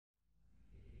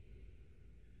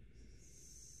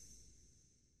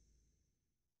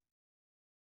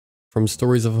From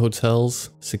stories of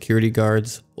hotels, security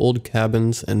guards, old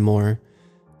cabins, and more,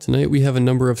 tonight we have a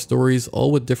number of stories,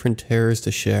 all with different terrors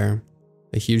to share.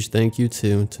 A huge thank you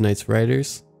to tonight's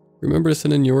writers. Remember to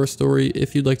send in your story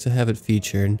if you'd like to have it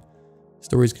featured.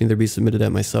 Stories can either be submitted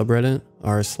at my subreddit,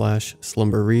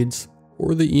 r/slumberreads,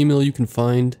 or the email you can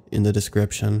find in the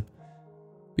description.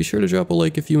 Be sure to drop a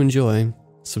like if you enjoy.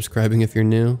 Subscribing if you're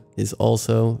new is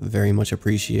also very much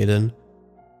appreciated.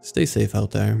 Stay safe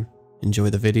out there.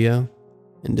 Enjoy the video,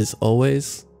 and as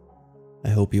always, I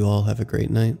hope you all have a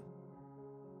great night.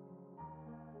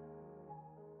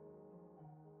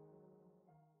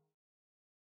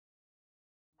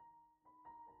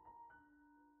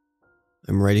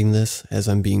 I'm writing this as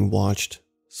I'm being watched,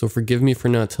 so forgive me for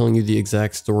not telling you the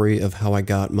exact story of how I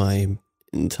got my,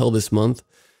 until this month,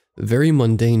 very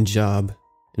mundane job,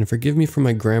 and forgive me for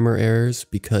my grammar errors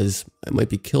because I might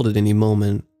be killed at any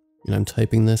moment, and I'm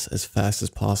typing this as fast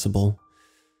as possible.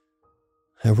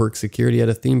 I work security at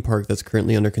a theme park that's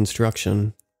currently under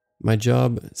construction. My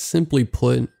job, simply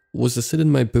put, was to sit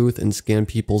in my booth and scan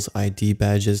people's ID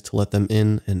badges to let them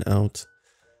in and out.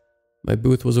 My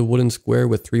booth was a wooden square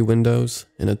with 3 windows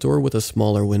and a door with a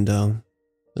smaller window.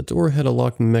 The door had a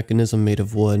locking mechanism made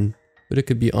of wood, but it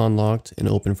could be unlocked and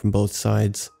open from both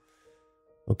sides.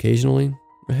 Occasionally,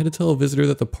 I had to tell a visitor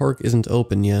that the park isn't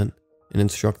open yet and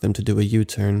instruct them to do a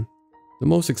U-turn. The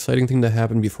most exciting thing that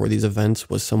happened before these events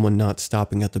was someone not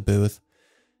stopping at the booth,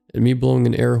 and me blowing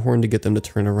an air horn to get them to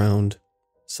turn around.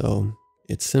 So,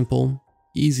 it's simple,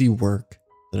 easy work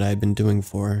that I had been doing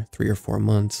for 3 or 4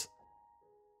 months.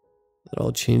 That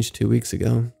all changed 2 weeks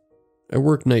ago. I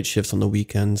work night shifts on the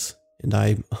weekends, and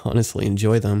I honestly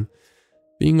enjoy them.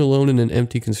 Being alone in an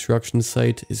empty construction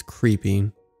site is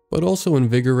creepy, but also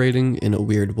invigorating in a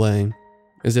weird way,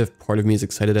 as if part of me is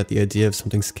excited at the idea of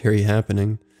something scary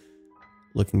happening.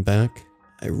 Looking back,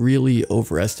 I really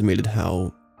overestimated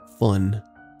how fun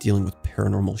dealing with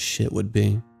paranormal shit would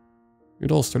be.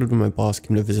 It all started when my boss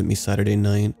came to visit me Saturday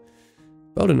night,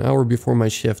 about an hour before my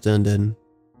shift ended.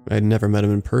 I had never met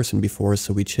him in person before,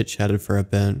 so we chit-chatted for a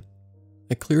bit.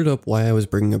 I cleared up why I was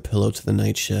bringing a pillow to the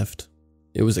night shift.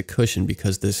 It was a cushion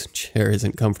because this chair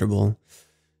isn't comfortable.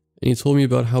 And he told me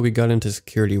about how we got into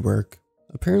security work.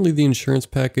 Apparently the insurance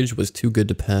package was too good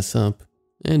to pass up,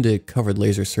 and it covered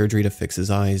laser surgery to fix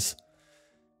his eyes.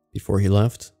 Before he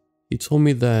left, he told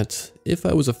me that if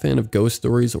I was a fan of ghost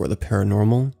stories or the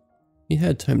paranormal, he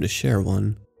had time to share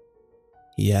one.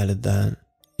 He added that,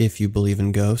 if you believe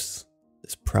in ghosts,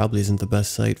 this probably isn't the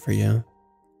best site for you.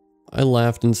 I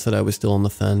laughed and said I was still on the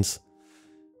fence.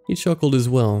 He chuckled as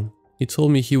well. He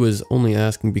told me he was only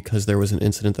asking because there was an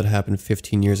incident that happened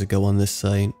 15 years ago on this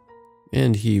site,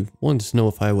 and he wanted to know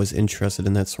if I was interested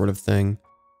in that sort of thing.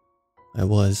 I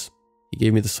was. He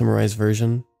gave me the summarized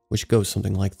version, which goes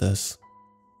something like this.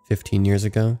 15 years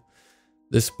ago,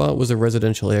 this spot was a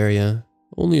residential area,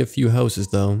 only a few houses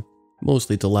though,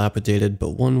 mostly dilapidated,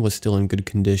 but one was still in good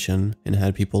condition and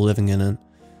had people living in it.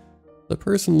 The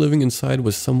person living inside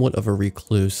was somewhat of a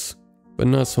recluse, but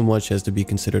not so much as to be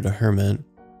considered a hermit.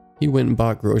 He went and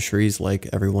bought groceries like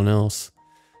everyone else,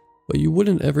 but you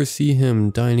wouldn't ever see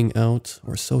him dining out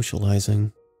or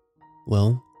socializing.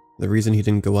 Well, the reason he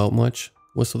didn't go out much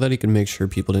was so that he could make sure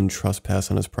people didn't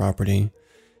trespass on his property,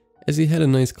 as he had a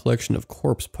nice collection of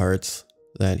corpse parts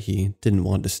that he didn't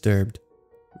want disturbed.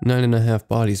 9.5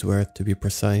 bodies worth, to be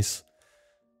precise.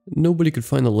 Nobody could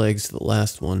find the legs to the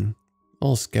last one,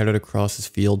 all scattered across his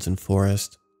fields and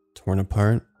forest, torn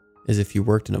apart, as if he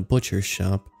worked in a butcher's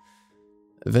shop.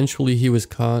 Eventually he was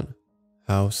caught,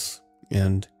 house,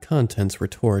 and contents were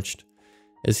torched,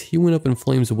 as he went up in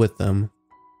flames with them.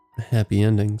 Happy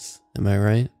endings, am I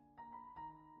right?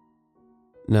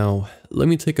 Now, let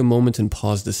me take a moment and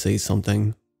pause to say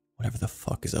something. Whatever the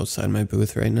fuck is outside my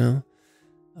booth right now.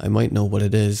 I might know what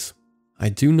it is. I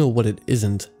do know what it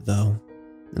isn't, though,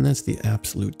 and that's the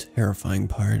absolute terrifying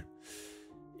part.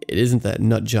 It isn't that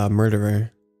nutjob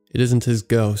murderer. It isn't his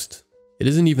ghost. It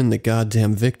isn't even the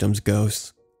goddamn victim's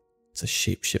ghost. It's a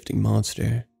shape-shifting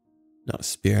monster, not a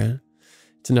spirit.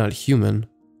 It's not human,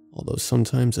 although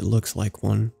sometimes it looks like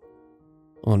one.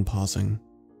 On pausing.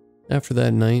 After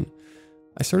that night,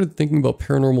 I started thinking about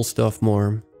paranormal stuff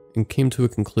more, and came to a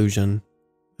conclusion.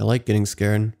 I like getting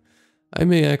scared. I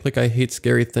may act like I hate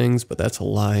scary things, but that's a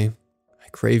lie. I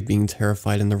crave being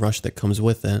terrified and the rush that comes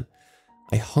with it.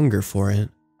 I hunger for it.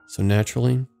 So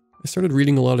naturally, I started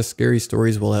reading a lot of scary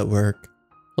stories while at work.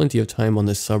 Plenty of time on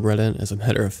this subreddit, as a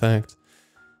matter of fact.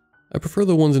 I prefer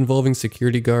the ones involving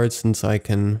security guards since I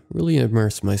can really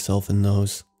immerse myself in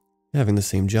those, having the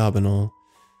same job and all.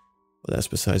 But that's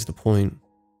besides the point.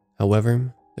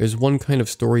 However, there's one kind of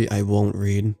story I won't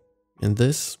read, And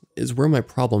this is where my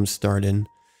problems started.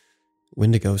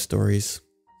 Wendigo stories.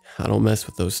 I don't mess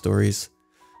with those stories.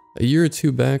 A year or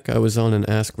two back, I was on an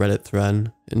Ask Reddit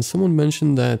thread, and someone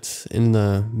mentioned that in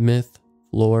the myth,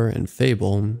 lore, and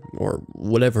fable, or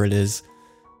whatever it is,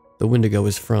 the Wendigo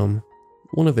is from,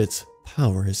 one of its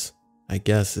powers, I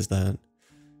guess, is that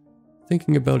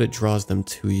thinking about it draws them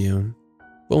to you.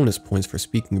 Bonus points for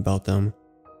speaking about them.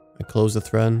 I closed the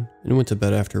thread and went to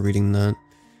bed after reading that.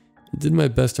 I did my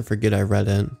best to forget I read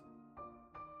it.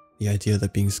 The idea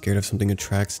that being scared of something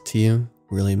attracts to you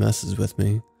really messes with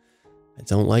me. I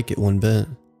don't like it one bit.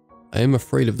 I am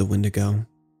afraid of the Wendigo.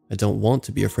 I don't want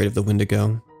to be afraid of the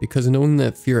Wendigo, because knowing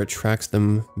that fear attracts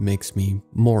them makes me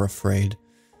more afraid.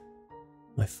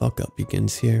 My fuck up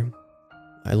begins here.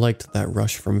 I liked that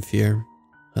rush from fear.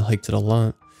 I liked it a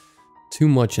lot. Too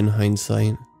much in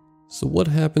hindsight. So what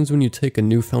happens when you take a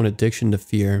newfound addiction to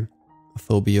fear, a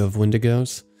phobia of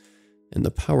Wendigos, and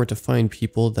the power to find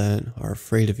people that are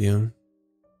afraid of you?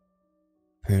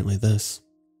 Apparently this.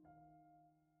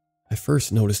 I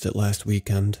first noticed it last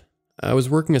weekend. I was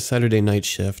working a Saturday night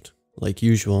shift, like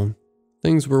usual.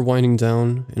 Things were winding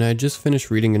down, and I had just finished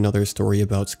reading another story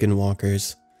about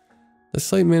skinwalkers. The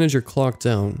site manager clocked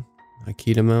out. I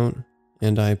keyed him out,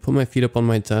 and I put my feet up on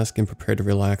my desk and prepared to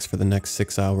relax for the next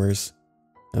 6 hours.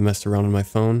 I messed around on my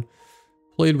phone,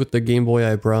 played with the Game Boy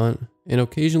I brought, and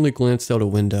occasionally glanced out a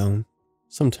window.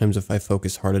 Sometimes if I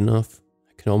focus hard enough,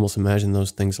 I can almost imagine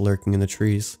those things lurking in the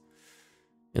trees.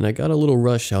 And I got a little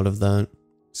rush out of that,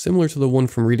 similar to the one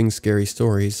from reading scary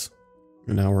stories.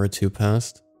 An hour or two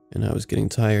passed, and I was getting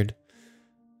tired.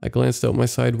 I glanced out my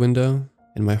side window,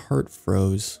 and my heart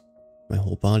froze. My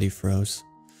whole body froze.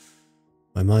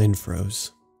 My mind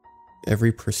froze.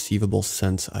 Every perceivable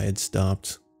sense I had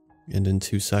stopped, and in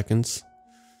 2 seconds,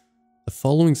 the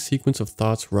following sequence of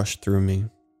thoughts rushed through me.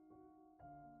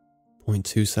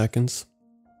 0.2 seconds,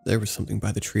 there was something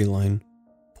by the tree line.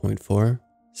 0.4,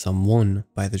 someone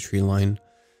by the tree line.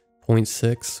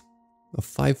 0.6, a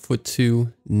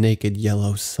 5'2" naked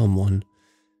yellow someone.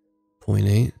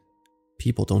 0.8,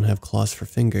 people don't have claws for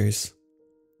fingers.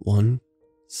 1,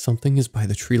 something is by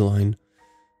the tree line.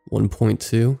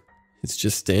 1.2, it's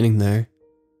just standing there.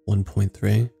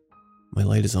 1.3, my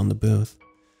light is on the booth.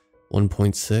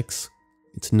 1.6,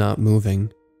 it's not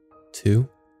moving. 2,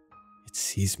 it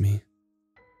sees me.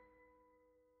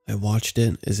 I watched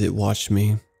it as it watched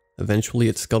me. Eventually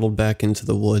it scuttled back into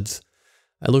the woods.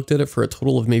 I looked at it for a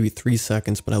total of maybe 3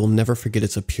 seconds, but I will never forget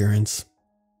its appearance.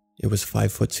 It was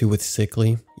 5'2" with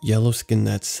sickly, yellow skin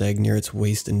that sagged near its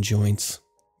waist and joints.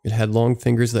 It had long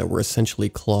fingers that were essentially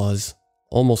claws,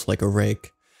 almost like a rake,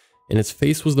 and its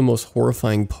face was the most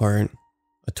horrifying part,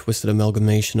 a twisted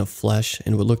amalgamation of flesh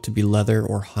and what looked to be leather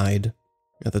or hide.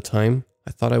 At the time,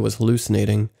 I thought I was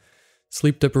hallucinating.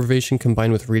 Sleep deprivation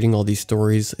combined with reading all these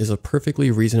stories is a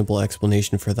perfectly reasonable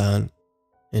explanation for that.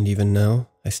 And even now,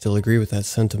 I still agree with that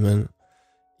sentiment.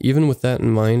 Even with that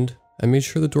in mind, I made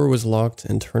sure the door was locked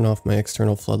and turned off my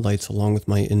external floodlights along with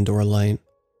my indoor light.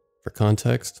 For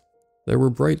context, there were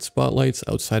bright spotlights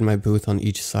outside my booth on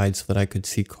each side so that I could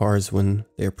see cars when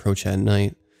they approach at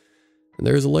night. And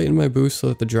there is a light in my booth so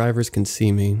that the drivers can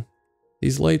see me.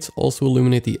 These lights also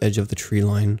illuminate the edge of the tree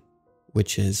line,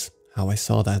 which is how I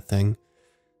saw that thing.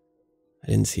 I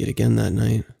didn't see it again that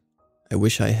night. I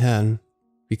wish I had,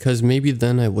 because maybe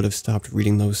then I would have stopped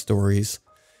reading those stories,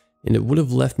 and it would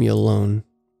have left me alone.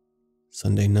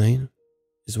 Sunday night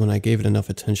is when I gave it enough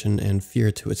attention and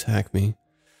fear to attack me.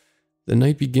 The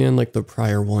night began like the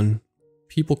prior one.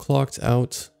 People clocked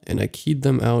out, and I keyed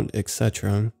them out,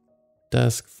 etc.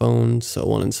 Desk, phone,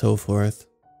 so on and so forth.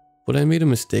 But I made a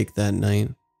mistake that night,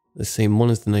 the same one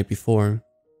as the night before,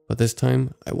 but this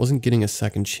time I wasn't getting a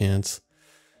second chance.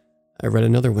 I read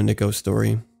another Wendigo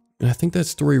story, and I think that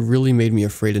story really made me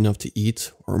afraid enough to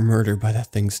eat or murder by that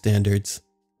thing's standards.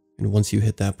 And once you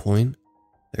hit that point,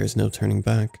 there is no turning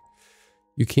back.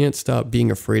 You can't stop being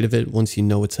afraid of it once you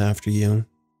know it's after you.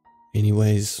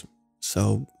 Anyways,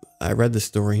 so I read the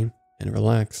story and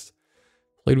relaxed.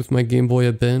 Played with my Game Boy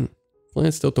a bit,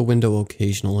 glanced out the window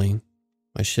occasionally.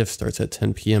 My shift starts at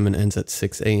 10 p.m. and ends at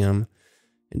 6 a.m.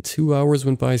 And 2 hours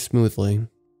went by smoothly.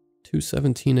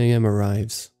 2:17 a.m.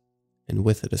 arrives, and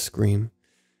with it a scream.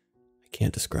 I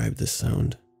can't describe this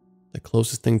sound. The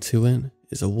closest thing to it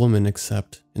is a woman,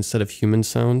 except instead of human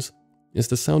sounds, is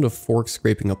the sound of forks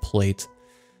scraping a plate.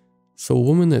 So a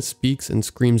woman that speaks and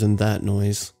screams in that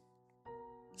noise.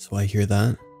 So I hear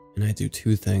that, and I do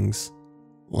 2 things.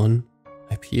 1,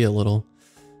 I pee a little.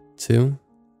 2,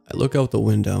 I look out the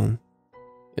window.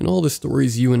 In all the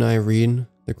stories you and I read,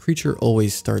 the creature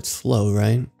always starts slow,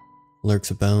 right?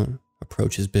 Lurks about,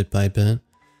 approaches bit by bit.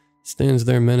 stands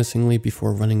there menacingly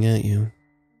before running at you.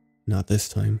 Not this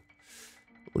time.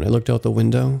 When I looked out the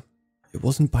window, it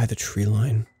wasn't by the tree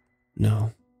line.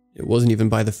 No, it wasn't even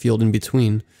by the field in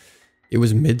between. It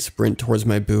was mid-sprint towards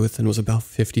my booth and was about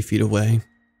 50 feet away.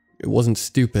 It wasn't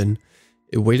stupid.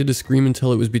 It waited to scream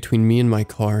until it was between me and my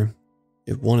car.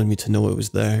 It wanted me to know it was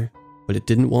there, but it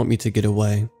didn't want me to get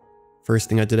away. First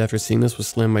thing I did after seeing this was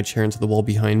slam my chair into the wall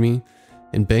behind me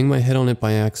and bang my head on it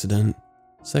by accident.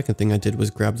 Second thing I did was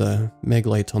grab the mag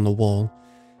light on the wall.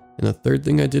 And the third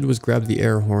thing I did was grab the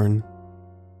air horn.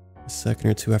 A second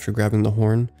or two after grabbing the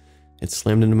horn, it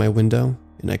slammed into my window,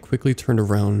 and I quickly turned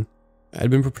around. I had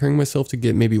been preparing myself to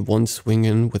get maybe one swing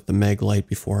in with the mag light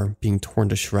before being torn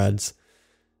to shreds.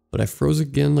 But I froze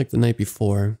again like the night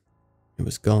before. It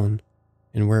was gone,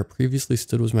 and where it previously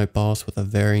stood was my boss with a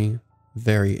very,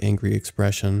 very angry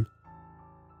expression.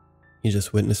 He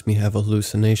just witnessed me have a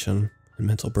hallucination and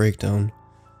mental breakdown.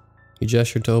 He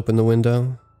gestured to open the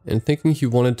window, and thinking he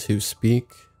wanted to speak,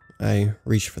 I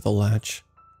reached for the latch,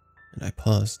 and I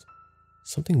paused.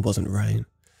 Something wasn't right.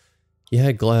 He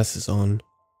had glasses on.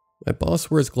 My boss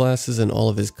wears glasses in all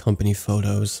of his company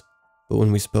photos, but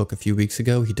when we spoke a few weeks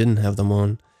ago, he didn't have them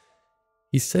on.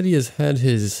 He said he has had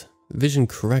his vision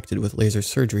corrected with laser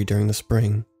surgery during the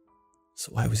spring.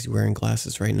 So why was he wearing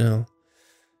glasses right now?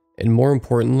 And more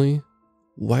importantly,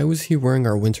 why was he wearing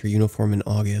our winter uniform in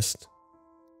August?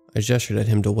 I gestured at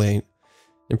him to wait,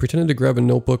 and pretended to grab a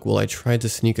notebook while I tried to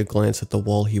sneak a glance at the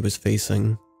wall he was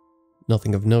facing.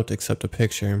 Nothing of note except a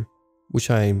picture, which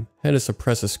I had to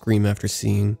suppress a scream after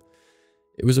seeing.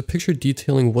 It was a picture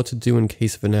detailing what to do in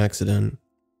case of an accident,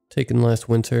 taken last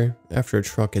winter after a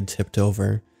truck had tipped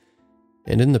over.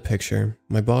 And in the picture,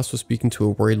 my boss was speaking to a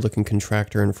worried-looking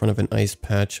contractor in front of an ice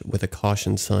patch with a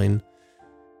caution sign,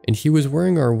 and he was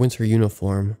wearing our winter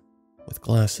uniform with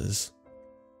glasses.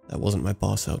 That wasn't my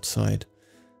boss outside.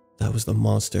 That was the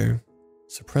monster.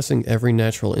 Suppressing every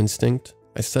natural instinct,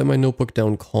 I set my notebook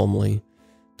down calmly,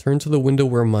 turned to the window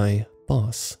where my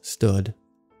boss stood,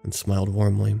 and smiled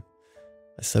warmly.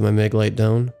 I set my mag light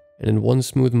down, and in one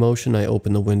smooth motion I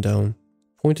opened the window,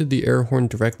 pointed the air horn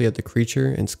directly at the creature,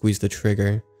 and squeezed the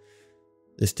trigger.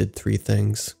 This did 3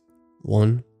 things.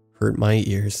 1. Hurt my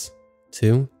ears.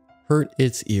 2. Hurt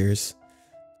its ears.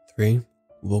 3.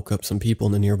 Woke up some people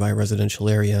in the nearby residential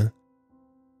area.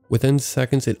 Within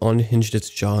seconds, it unhinged its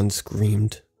jaw and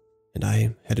screamed, and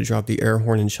I had to drop the air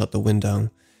horn and shut the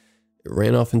window. It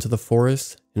ran off into the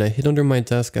forest, and I hid under my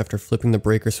desk after flipping the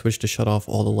breaker switch to shut off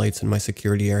all the lights in my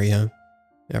security area.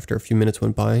 After a few minutes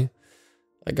went by,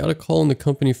 I got a call on the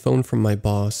company phone from my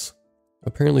boss.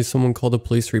 Apparently someone called the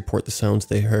police to report the sounds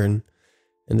they heard,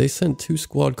 and they sent 2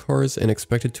 squad cars and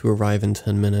expected to arrive in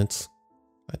 10 minutes.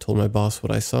 I told my boss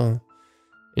what I saw,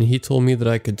 and he told me that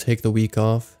I could take the week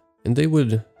off, and they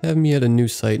would have me at a new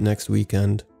site next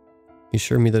weekend. He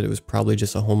assured me that it was probably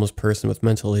just a homeless person with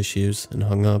mental issues, and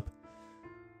hung up.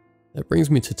 That brings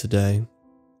me to today.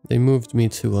 They moved me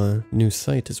to a new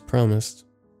site as promised.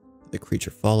 The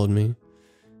creature followed me.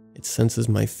 It senses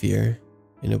my fear,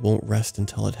 and it won't rest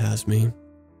until it has me.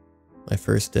 My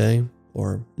first day,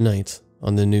 or night,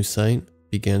 on the new site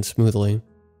began smoothly.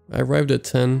 I arrived at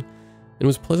 10 and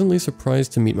was pleasantly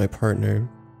surprised to meet my partner.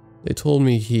 They told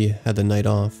me he had the night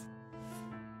off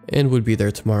and would be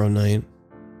there tomorrow night,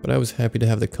 but I was happy to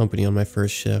have the company on my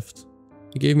first shift.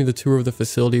 He gave me the tour of the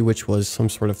facility, which was some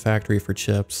sort of factory for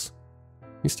chips.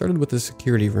 He started with the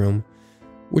security room,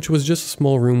 which was just a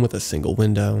small room with a single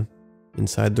window.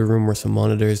 Inside the room were some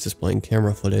monitors displaying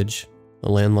camera footage, a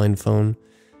landline phone,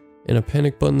 and a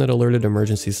panic button that alerted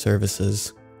emergency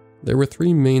services. There were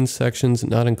 3 main sections,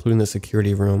 not including the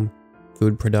security room: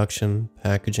 food production,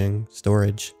 packaging,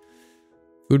 storage.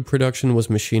 Food production was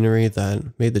machinery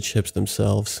that made the chips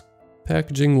themselves.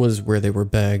 Packaging was where they were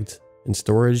bagged, and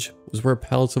storage was where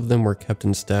pallets of them were kept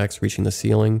in stacks reaching the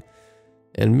ceiling,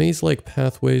 and maze-like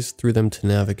pathways through them to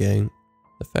navigate.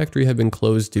 The factory had been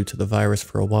closed due to the virus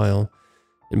for a while,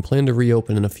 and planned to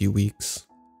reopen in a few weeks.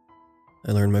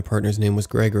 I learned my partner's name was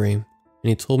Gregory, and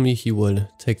he told me he would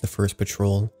take the first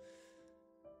patrol.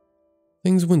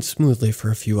 Things went smoothly for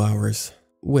a few hours,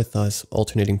 with us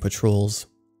alternating patrols,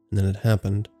 and then it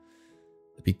happened.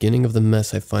 The beginning of the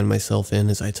mess I find myself in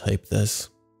as I type this.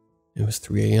 It was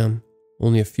 3 a.m.,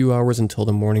 only a few hours until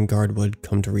the morning guard would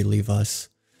come to relieve us.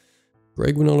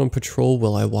 Greg went out on patrol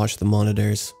while I watched the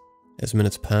monitors. As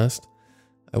minutes passed,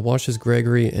 I watched as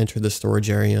Gregory entered the storage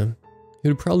area. He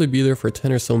would probably be there for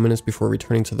 10 or so minutes before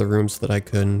returning to the room so that I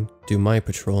could do my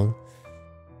patrol.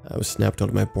 I was snapped out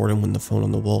of my boredom when the phone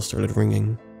on the wall started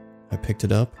ringing. I picked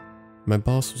it up. My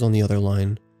boss was on the other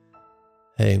line.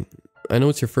 "Hey, I know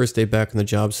it's your first day back on the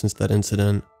job since that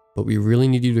incident. but we really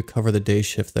need you to cover the day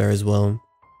shift there as well.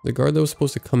 The guard that was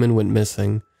supposed to come in went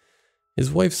missing.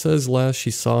 His wife says last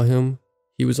she saw him,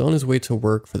 he was on his way to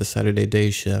work for the Saturday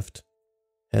day shift.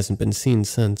 Hasn't been seen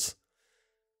since.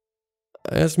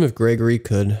 I asked him if Gregory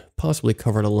could possibly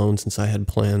cover it alone since I had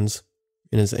plans,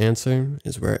 and his answer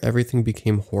is where everything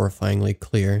became horrifyingly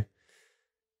clear.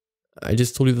 I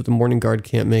just told you that the morning guard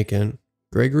can't make it.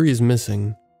 Gregory is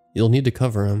missing. You'll need to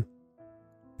cover him.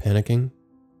 Panicking,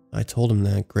 I told him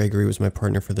that Gregory was my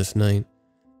partner for this night.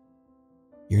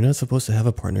 You're not supposed to have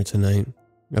a partner tonight.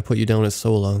 I put you down as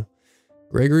solo.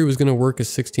 Gregory was going to work a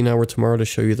 16-hour tomorrow to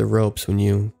show you the ropes when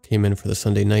you came in for the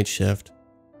Sunday night shift.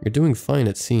 You're doing fine,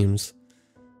 it seems.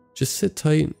 Just sit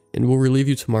tight and we'll relieve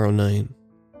you tomorrow night.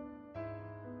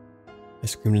 I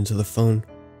screamed into the phone,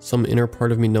 some inner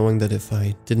part of me knowing that if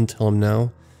I didn't tell him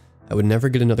now, I would never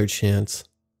get another chance.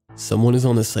 Someone is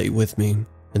on the site with me,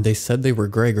 and they said they were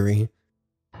Gregory.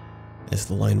 As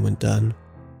the line went dead,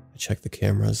 I checked the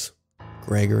cameras.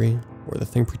 Gregory, or the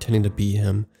thing pretending to be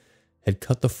him, had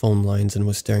cut the phone lines and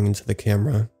was staring into the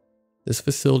camera. This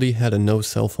facility had a no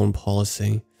cell phone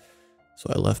policy,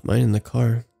 so I left mine in the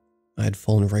car. I had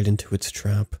fallen right into its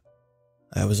trap.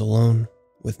 I was alone,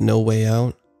 with no way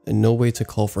out and no way to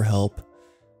call for help.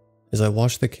 As I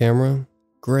watched the camera,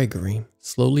 Gregory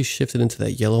slowly shifted into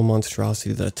that yellow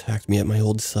monstrosity that attacked me at my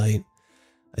old site.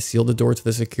 I sealed the door to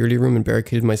the security room and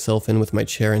barricaded myself in with my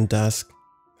chair and desk.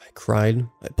 I cried,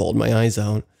 I bawled my eyes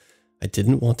out. I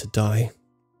didn't want to die.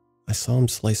 I saw him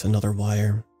slice another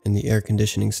wire, and the air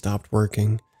conditioning stopped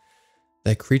working.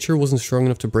 That creature wasn't strong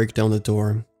enough to break down the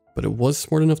door, but it was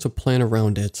smart enough to plan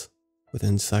around it.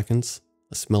 Within seconds,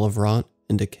 a smell of rot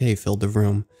and decay filled the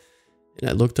room, and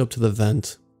I looked up to the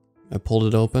vent. I pulled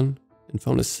it open and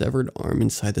found a severed arm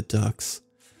inside the ducts.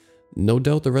 No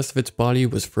doubt the rest of its body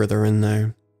was further in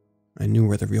there. I knew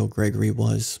where the real Gregory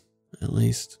was, at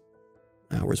least.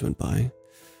 Hours went by.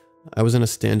 I was in a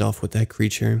standoff with that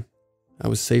creature. I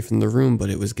was safe in the room, but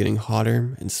it was getting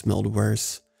hotter and smelled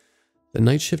worse. The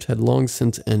night shift had long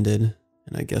since ended,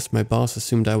 and I guess my boss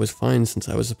assumed I was fine since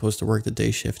I was supposed to work the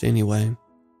day shift anyway.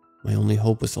 My only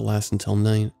hope was to last until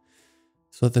night,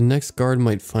 so that the next guard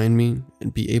might find me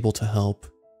and be able to help.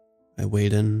 I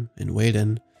waited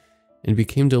and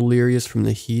became delirious from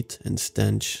the heat and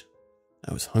stench.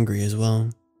 I was hungry as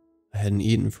well. I hadn't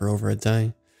eaten for over a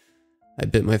day. I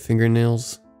bit my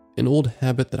fingernails, an old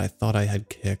habit that I thought I had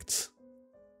kicked.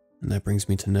 And that brings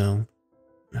me to now.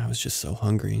 I was just so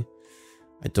hungry.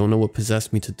 I don't know what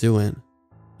possessed me to do it.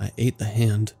 I ate the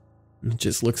hand. It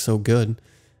just looked so good.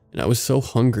 And I was so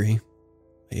hungry.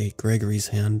 I ate Gregory's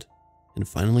hand. And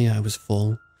finally I was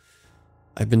full.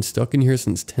 I've been stuck in here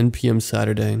since 10 p.m.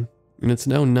 Saturday. And it's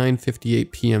now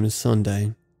 9:58 p.m.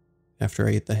 Sunday. After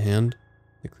I ate the hand,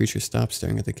 the creature stopped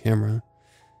staring at the camera.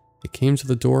 It came to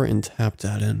the door and tapped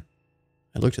at it.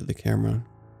 I looked at the camera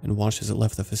and watched as it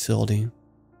left the facility.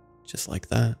 Just like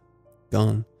that.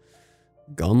 Gone.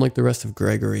 Gone like the rest of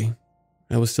Gregory.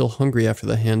 I was still hungry after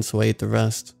the hand, so I ate the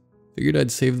rest. Figured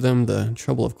I'd save them the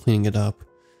trouble of cleaning it up.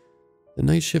 The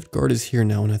night shift guard is here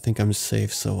now and I think I'm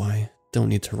safe, so I don't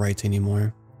need to write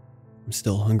anymore. I'm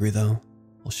still hungry though.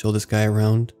 I'll show this guy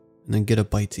around and then get a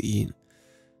bite to eat.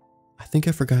 I think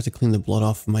I forgot to clean the blood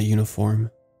off of my uniform.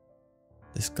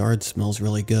 This guard smells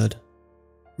really good.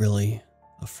 Really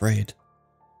afraid.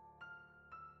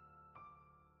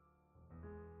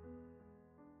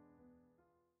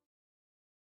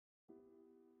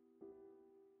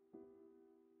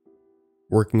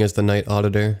 Working as the night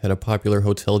auditor at a popular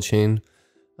hotel chain,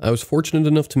 I was fortunate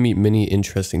enough to meet many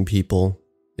interesting people.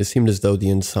 It seemed as though the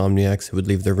insomniacs who would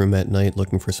leave their room at night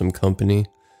looking for some company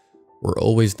were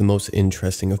always the most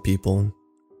interesting of people.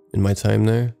 In my time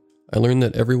there, I learned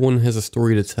that everyone has a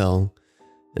story to tell,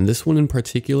 and this one in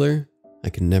particular, I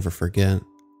can never forget.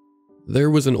 There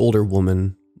was an older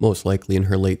woman, most likely in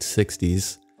her late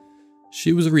 60s.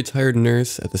 She was a retired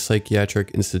nurse at the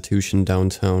psychiatric institution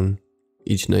downtown.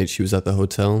 Each night she was at the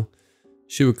hotel,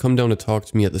 she would come down to talk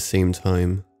to me at the same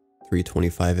time,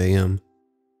 3:25 a.m.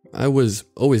 I was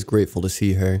always grateful to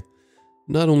see her,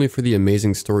 not only for the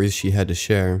amazing stories she had to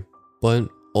share, but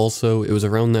also it was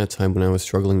around that time when I was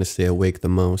struggling to stay awake the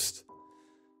most.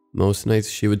 Most nights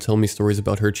she would tell me stories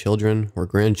about her children or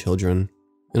grandchildren,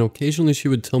 and occasionally she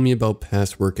would tell me about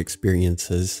past work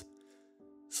experiences.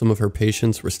 Some of her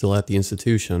patients were still at the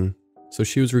institution, so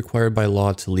she was required by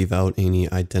law to leave out any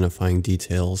identifying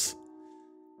details.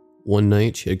 One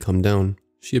night she had come down.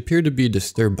 She appeared to be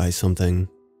disturbed by something.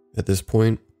 At this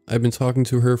point, I'd been talking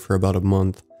to her for about a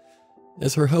month,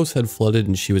 as her house had flooded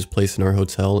and she was placed in our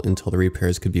hotel until the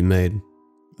repairs could be made.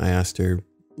 I asked her,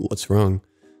 "What's wrong?"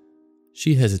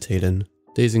 She hesitated,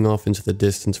 dazing off into the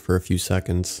distance for a few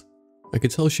seconds. I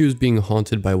could tell she was being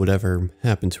haunted by whatever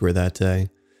happened to her that day.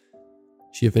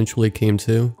 She eventually came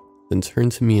to, then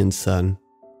turned to me and said,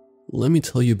 "Let me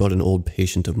tell you about an old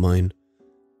patient of mine."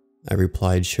 I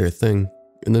replied, "Sure thing,"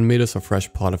 and then made us a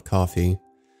fresh pot of coffee.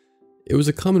 It was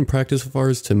a common practice of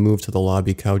ours to move to the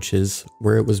lobby couches,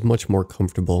 where it was much more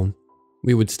comfortable.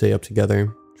 We would stay up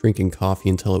together, drinking coffee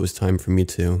until it was time for me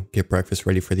to get breakfast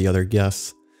ready for the other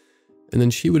guests, and then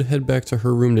she would head back to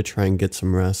her room to try and get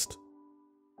some rest.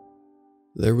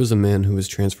 There was a man who was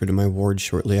transferred to my ward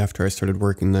shortly after I started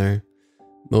working there.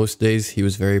 Most days he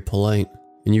was very polite,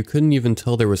 and you couldn't even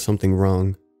tell there was something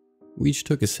wrong. We each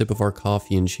took a sip of our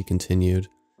coffee and she continued,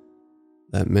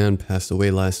 "That man passed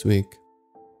away last week."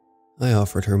 I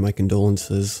offered her my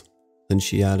condolences. Then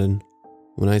she added,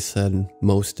 when I said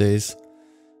most days,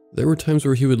 there were times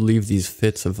where he would leave these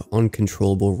fits of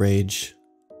uncontrollable rage.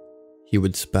 He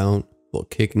would spout while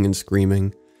kicking and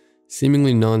screaming,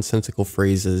 seemingly nonsensical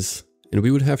phrases, and we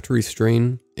would have to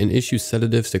restrain and issue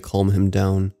sedatives to calm him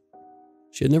down.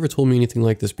 She had never told me anything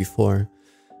like this before,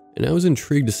 and I was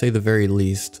intrigued to say the very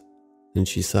least. And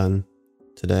she said,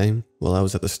 "Today, while I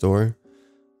was at the store,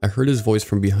 I heard his voice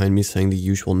from behind me saying the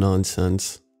usual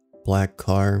nonsense. Black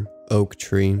car, oak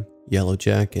tree, yellow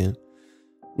jacket.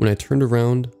 When I turned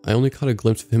around, I only caught a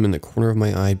glimpse of him in the corner of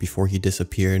my eye before he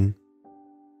disappeared."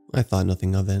 I thought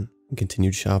nothing of it and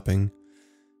continued shopping.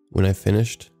 When I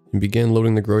finished and began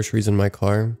loading the groceries in my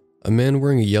car, a man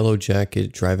wearing a yellow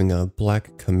jacket driving a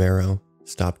black Camaro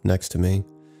stopped next to me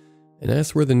and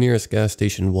asked where the nearest gas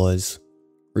station was.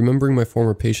 Remembering my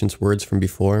former patient's words from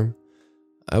before,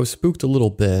 I was spooked a little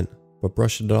bit, but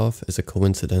brushed it off as a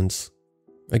coincidence.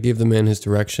 I gave the man his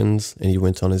directions and he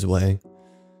went on his way.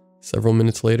 Several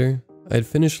minutes later, I had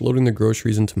finished loading the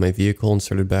groceries into my vehicle and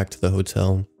started back to the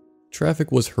hotel.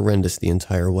 Traffic was horrendous the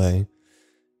entire way.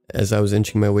 As I was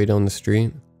inching my way down the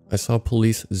street, I saw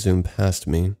police zoom past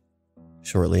me.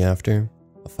 Shortly after,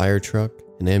 a fire truck,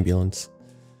 an ambulance.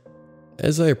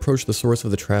 As I approached the source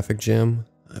of the traffic jam,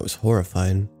 I was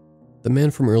horrified. The man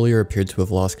from earlier appeared to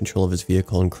have lost control of his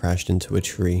vehicle and crashed into a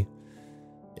tree.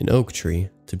 An oak tree,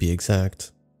 to be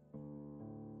exact.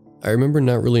 I remember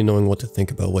not really knowing what to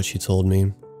think about what she told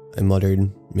me. I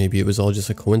muttered, maybe it was all just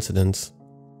a coincidence.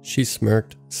 She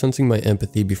smirked, sensing my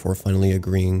empathy before finally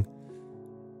agreeing.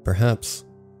 Perhaps.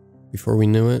 Before we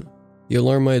knew it, the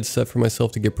alarm I had set for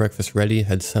myself to get breakfast ready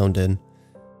had sounded.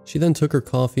 She then took her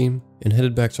coffee and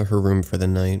headed back to her room for the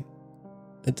night.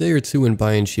 A day or two went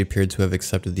by and she appeared to have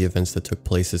accepted the events that took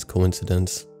place as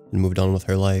coincidence and moved on with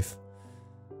her life.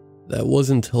 That was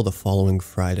until the following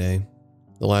Friday,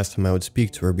 the last time I would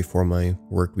speak to her before my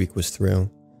work week was through.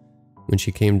 When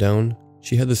she came down,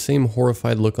 she had the same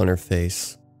horrified look on her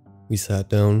face. We sat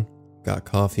down, got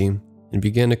coffee, and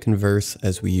began to converse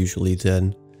as we usually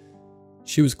did.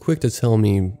 She was quick to tell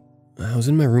me, "I was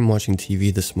in my room watching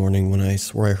TV this morning when I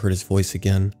swore I heard his voice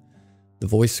again." The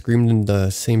voice screamed in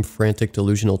the same frantic,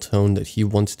 delusional tone that he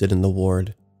once did in the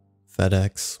ward.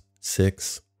 FedEx,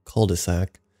 6,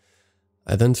 cul-de-sac.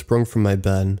 I then sprung from my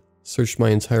bed, searched my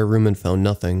entire room and found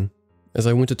nothing. As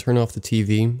I went to turn off the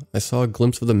TV, I saw a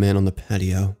glimpse of the man on the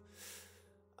patio.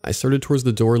 I started towards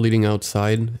the door leading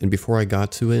outside, and before I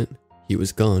got to it, he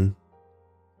was gone.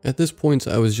 At this point,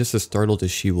 I was just as startled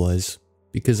as she was,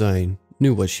 because I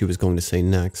knew what she was going to say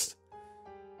next.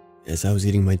 As I was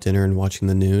eating my dinner and watching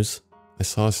the news, I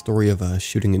saw a story of a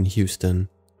shooting in Houston.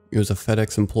 It was a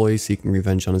FedEx employee seeking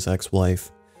revenge on his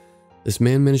ex-wife. This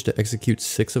man managed to execute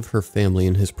 6 of her family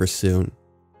in his pursuit,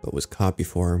 but was caught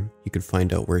before he could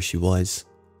find out where she was.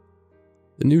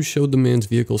 The news showed the man's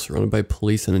vehicle surrounded by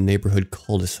police in a neighborhood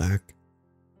cul-de-sac.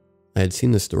 I had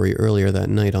seen the story earlier that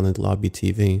night on the lobby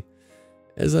TV.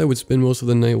 As I would spend most of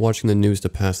the night watching the news to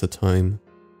pass the time,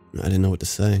 I didn't know what to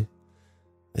say.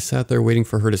 I sat there waiting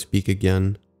for her to speak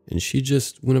again, and she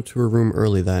just went up to her room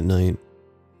early that night.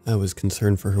 I was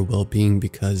concerned for her well-being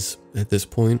because, at this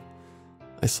point,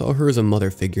 I saw her as a mother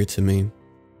figure to me.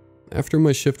 After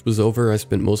my shift was over, I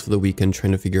spent most of the weekend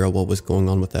trying to figure out what was going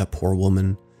on with that poor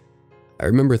woman. I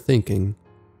remember thinking,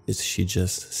 is she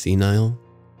just senile?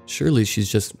 Surely she's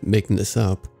just making this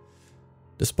up.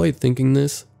 Despite thinking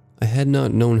this, I had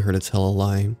not known her to tell a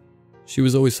lie. She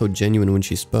was always so genuine when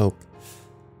she spoke.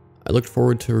 I looked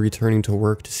forward to returning to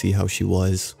work to see how she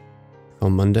was.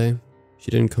 On Monday,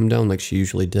 she didn't come down like she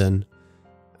usually did.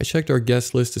 I checked our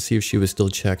guest list to see if she was still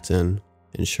checked in,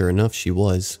 and sure enough, she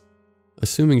was.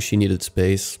 Assuming she needed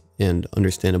space, and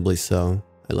understandably so,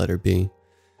 I let her be.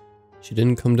 She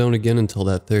didn't come down again until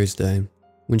that Thursday,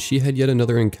 when she had yet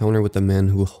another encounter with the man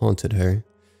who haunted her.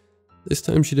 This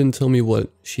time she didn't tell me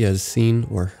what she has seen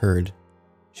or heard.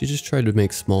 She just tried to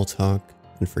make small talk,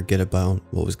 and forget about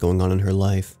what was going on in her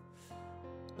life.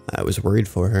 I was worried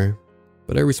for her,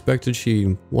 but I respected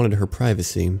she wanted her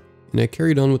privacy, and I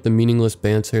carried on with the meaningless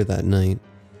banter that night.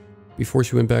 Before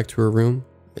she went back to her room,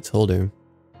 I told her,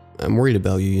 "I'm worried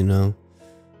about you, you know.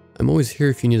 I'm always here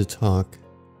if you need to talk."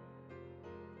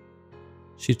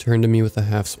 She turned to me with a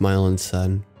half smile and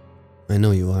said, "I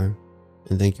know you are,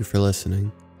 and thank you for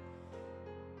listening."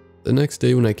 The next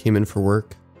day when I came in for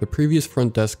work, the previous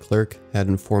front desk clerk had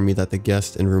informed me that the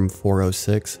guest in room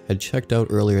 406 had checked out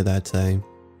earlier that day.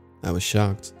 I was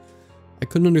shocked. I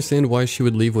couldn't understand why she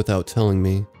would leave without telling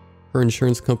me. Her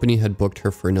insurance company had booked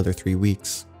her for another 3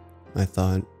 weeks. I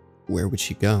thought, where would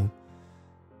she go?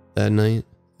 That night,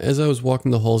 as I was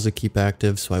walking the halls to keep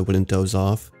active so I wouldn't doze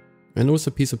off, I noticed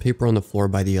a piece of paper on the floor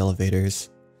by the elevators.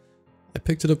 I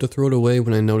picked it up to throw it away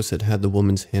when I noticed it had the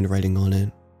woman's handwriting on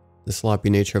it. The sloppy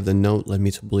nature of the note led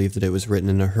me to believe that it was written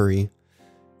in a hurry.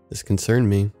 This concerned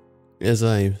me. As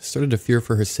I started to fear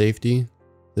for her safety,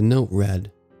 the note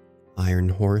read, "Iron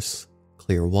Horse,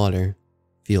 Clear Water,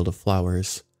 Field of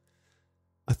Flowers."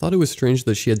 I thought it was strange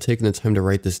that she had taken the time to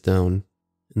write this down,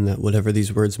 and that whatever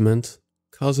these words meant,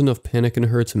 caused enough panic in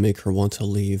her to make her want to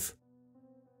leave.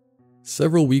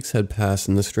 Several weeks had passed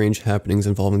and the strange happenings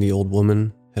involving the old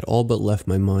woman had all but left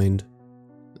my mind.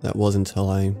 That was until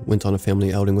I went on a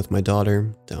family outing with my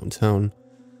daughter, downtown.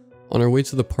 On our way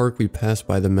to the park, we passed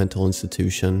by the mental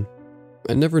institution.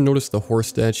 I never noticed the horse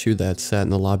statue that sat in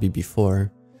the lobby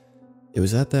before. It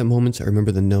was at that moment I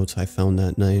remember the notes I found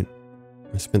that night.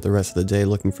 I spent the rest of the day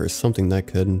looking for something that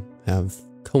could have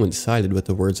coincided with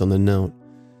the words on the note,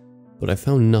 but I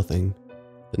found nothing.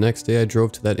 The next day I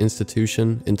drove to that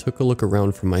institution and took a look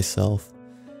around for myself.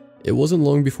 It wasn't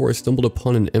long before I stumbled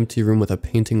upon an empty room with a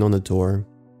painting on the door.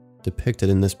 Depicted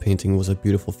in this painting was a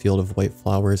beautiful field of white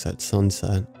flowers at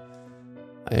sunset.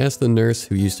 I asked the nurse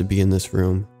who used to be in this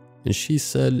room, and she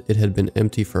said it had been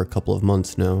empty for a couple of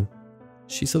months now.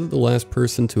 She said that the last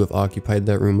person to have occupied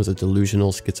that room was a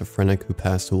delusional schizophrenic who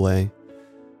passed away.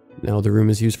 Now the room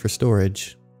is used for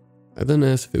storage. I then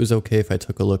asked if it was okay if I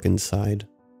took a look inside.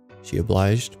 She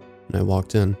obliged, and I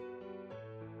walked in.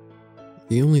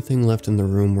 The only thing left in the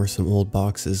room were some old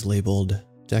boxes labeled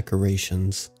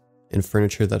decorations, and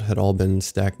furniture that had all been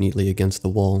stacked neatly against the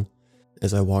wall.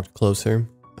 As I walked closer,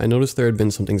 I noticed there had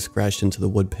been something scratched into the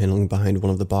wood paneling behind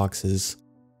one of the boxes.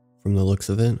 From the looks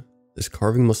of it, this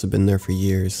carving must have been there for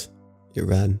years. It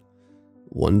read,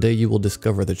 "One day you will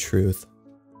discover the truth."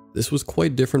 This was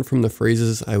quite different from the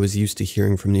phrases I was used to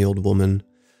hearing from the old woman,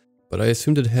 but I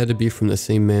assumed it had to be from the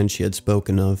same man she had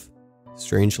spoken of.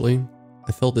 Strangely,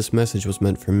 I felt this message was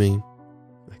meant for me.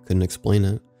 I couldn't explain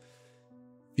it.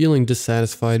 Feeling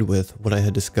dissatisfied with what I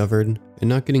had discovered and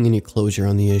not getting any closure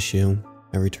on the issue,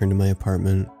 I returned to my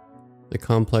apartment. The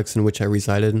complex in which I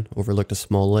resided overlooked a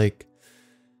small lake,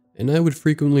 and I would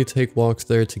frequently take walks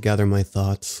there to gather my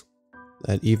thoughts.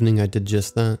 That evening I did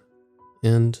just that,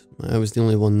 and I was the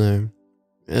only one there.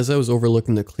 As I was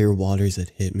overlooking the clear waters,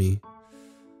 it hit me.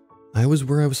 I was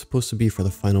where I was supposed to be for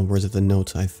the final words of the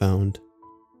notes I found.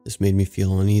 This made me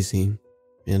feel uneasy,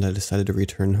 and I decided to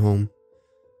return home.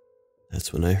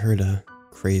 That's when I heard a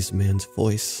crazed man's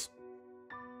voice.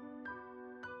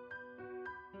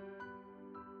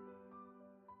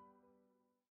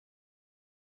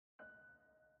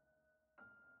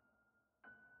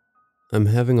 I'm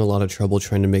having a lot of trouble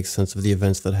trying to make sense of the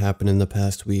events that happened in the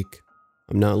past week.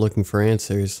 I'm not looking for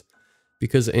answers,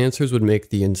 because answers would make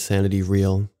the insanity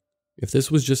real. If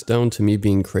this was just down to me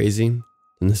being crazy,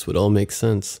 then this would all make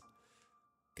sense.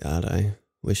 God, I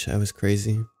wish I was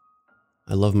crazy.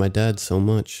 I love my dad so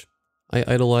much. I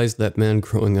idolized that man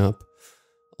growing up.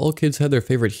 All kids had their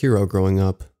favorite hero growing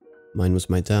up. Mine was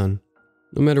my dad.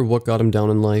 No matter what got him down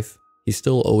in life, he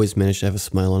still always managed to have a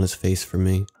smile on his face for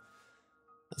me.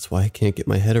 That's why I can't get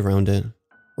my head around it.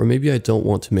 Or maybe I don't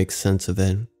want to make sense of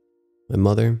it. My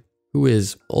mother, who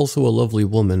is also a lovely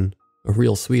woman, a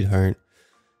real sweetheart.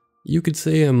 You could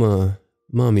say I'm a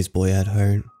mommy's boy at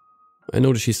heart. I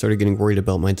noticed she started getting worried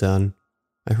about my dad.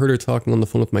 I heard her talking on the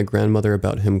phone with my grandmother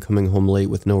about him coming home late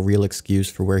with no real excuse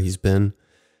for where he's been,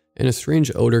 and a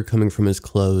strange odor coming from his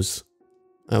clothes.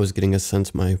 I was getting a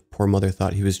sense my poor mother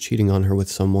thought he was cheating on her with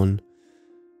someone.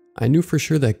 I knew for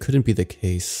sure that couldn't be the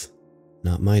case.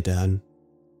 Not my dad.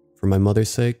 For my mother's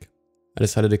sake, I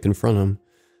decided to confront him.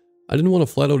 I didn't want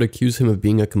to flat out accuse him of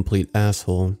being a complete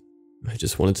asshole. I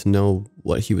just wanted to know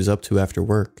what he was up to after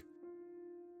work.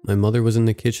 My mother was in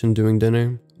the kitchen doing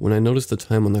dinner when I noticed the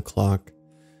time on the clock.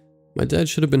 My dad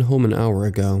should have been home an hour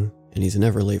ago, and he's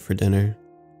never late for dinner.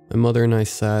 My mother and I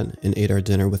sat and ate our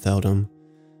dinner without him.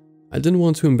 I didn't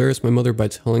want to embarrass my mother by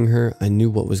telling her I knew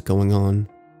what was going on.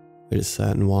 I just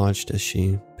sat and watched as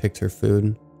she picked her food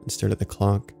and stared at the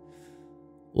clock.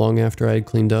 Long after I had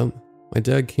cleaned up, my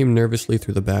dad came nervously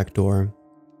through the back door.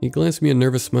 He glanced at me a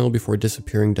nervous smile before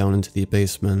disappearing down into the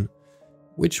basement,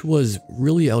 which was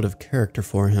really out of character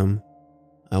for him.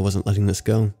 I wasn't letting this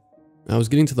go. I was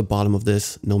getting to the bottom of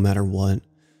this no matter what.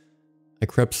 I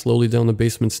crept slowly down the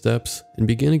basement steps and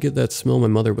began to get that smell my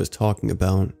mother was talking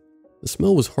about. The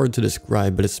smell was hard to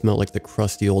describe, but it smelled like the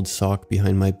crusty old sock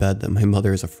behind my bed that my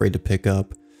mother is afraid to pick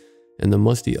up, and the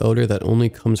musty odor that only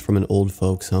comes from an old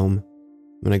folks' home.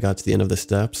 When I got to the end of the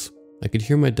steps, I could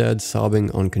hear my dad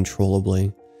sobbing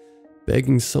uncontrollably,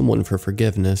 begging someone for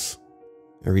forgiveness.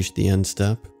 I reached the end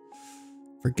step,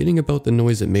 forgetting about the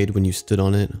noise it made when you stood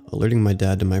on it, alerting my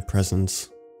dad to my presence.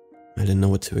 I didn't know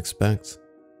what to expect.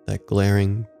 That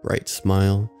glaring, bright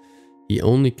smile he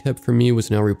only kept for me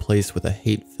was now replaced with a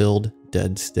hate-filled,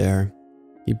 dead stare.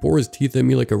 He bore his teeth at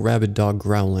me like a rabid dog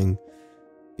growling,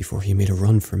 before he made a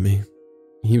run for me.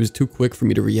 He was too quick for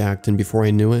me to react, and before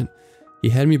I knew it, he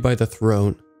had me by the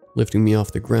throat, lifting me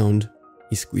off the ground.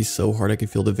 He squeezed so hard I could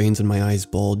feel the veins in my eyes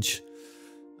bulge.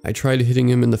 I tried hitting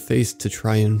him in the face to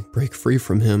try and break free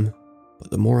from him, but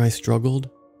the more I struggled,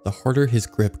 the harder his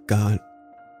grip got.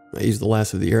 I used the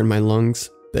last of the air in my lungs,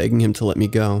 begging him to let me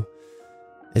go.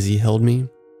 As he held me,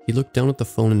 he looked down at the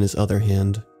phone in his other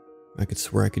hand. I could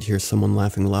swear I could hear someone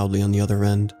laughing loudly on the other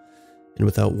end, and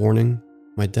without warning,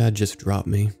 my dad just dropped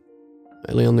me.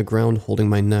 I lay on the ground holding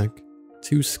my neck,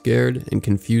 too scared and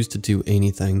confused to do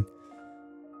anything.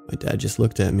 My dad just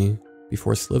looked at me,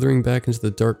 before slithering back into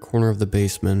the dark corner of the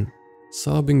basement,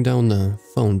 sobbing down the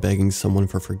phone begging someone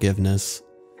for forgiveness.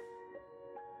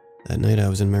 That night I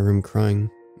was in my room crying,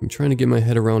 and trying to get my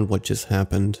head around what just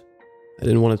happened. I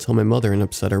didn't want to tell my mother and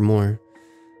upset her more.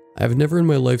 I have never in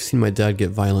my life seen my dad get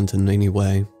violent in any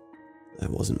way. That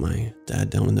wasn't my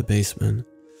dad down in the basement.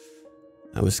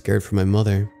 I was scared for my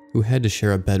mother, who had to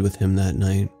share a bed with him that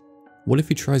night. What if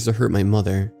he tries to hurt my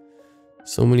mother?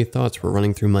 So many thoughts were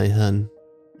running through my head.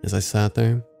 As I sat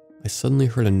there, I suddenly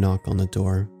heard a knock on the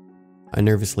door. I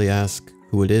nervously ask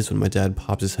who it is when my dad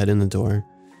pops his head in the door.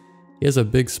 He has a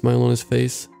big smile on his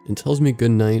face and tells me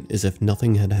good night as if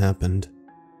nothing had happened.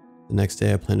 The next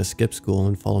day I plan to skip school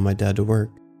and follow my dad to work.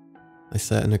 I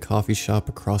sat in a coffee shop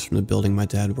across from the building my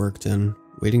dad worked in,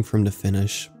 waiting for him to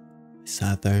finish. I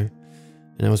sat there,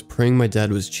 and I was praying my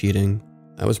dad was cheating.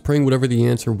 I was praying whatever the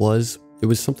answer was, it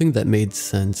was something that made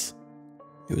sense.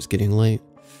 It was getting late,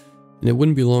 and it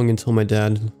wouldn't be long until my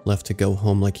dad left to go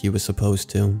home like he was supposed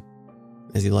to.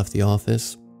 As he left the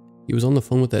office, he was on the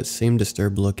phone with that same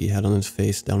disturbed look he had on his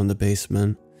face down in the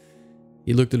basement.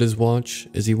 He looked at his watch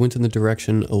as he went in the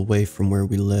direction away from where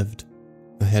we lived.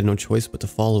 I had no choice but to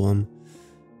follow him,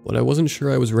 but I wasn't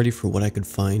sure I was ready for what I could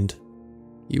find.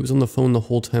 He was on the phone the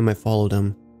whole time I followed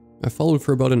him. I followed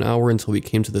for about an hour until we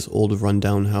came to this old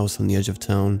run-down house on the edge of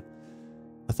town.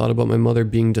 I thought about my mother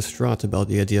being distraught about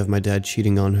the idea of my dad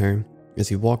cheating on her as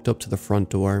he walked up to the front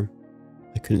door.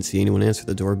 I couldn't see anyone answer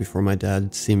the door before my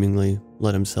dad seemingly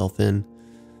let himself in.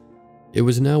 It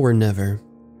was now or never.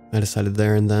 I decided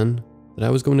there and then that I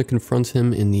was going to confront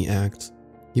him in the act.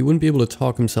 He wouldn't be able to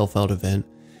talk himself out of it,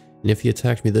 and if he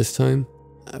attacked me this time,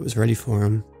 I was ready for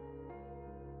him.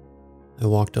 I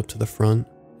walked up to the front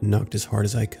and knocked as hard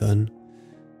as I could.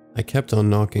 I kept on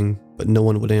knocking, but no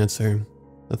one would answer.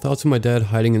 The thoughts of my dad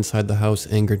hiding inside the house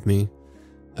angered me.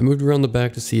 I moved around the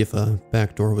back to see if a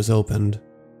back door was opened.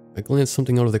 I glanced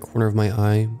something out of the corner of my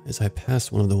eye as I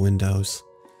passed one of the windows.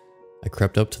 I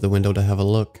crept up to the window to have a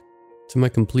look. To my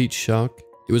complete shock,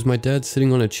 it was my dad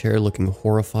sitting on a chair looking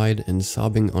horrified and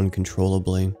sobbing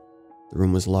uncontrollably. The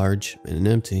room was large and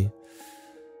empty,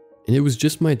 and it was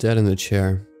just my dad in the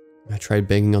chair. I tried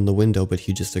banging on the window, but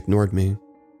he just ignored me.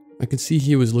 I could see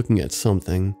he was looking at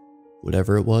something.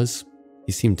 Whatever it was,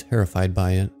 he seemed terrified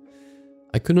by it.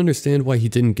 I couldn't understand why he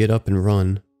didn't get up and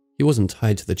run. He wasn't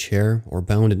tied to the chair or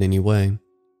bound in any way.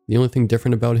 The only thing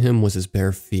different about him was his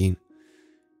bare feet.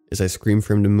 As I screamed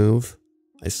for him to move,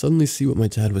 I suddenly see what my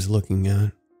dad was looking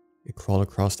at. It crawled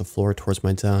across the floor towards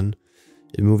my dad.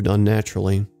 It moved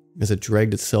unnaturally as it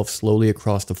dragged itself slowly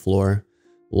across the floor.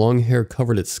 Long hair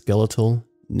covered its skeletal,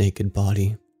 naked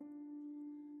body.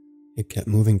 It kept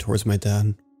moving towards my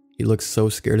dad. He looked so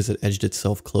scared as it edged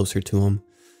itself closer to him.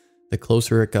 The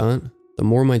closer it got, the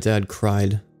more my dad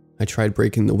cried. I tried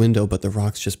breaking the window, but the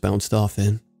rocks just bounced off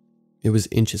it. It was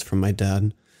inches from my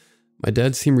dad. My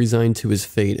dad seemed resigned to his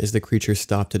fate as the creature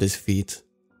stopped at his feet.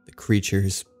 The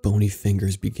creature's bony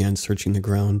fingers began searching the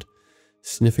ground,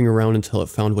 sniffing around until it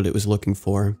found what it was looking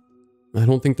for. I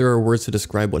don't think there are words to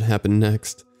describe what happened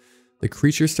next. The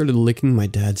creature started licking my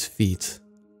dad's feet.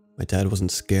 My dad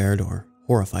wasn't scared or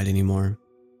horrified anymore.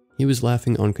 He was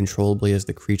laughing uncontrollably as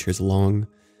the creature's long,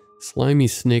 slimy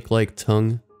snake-like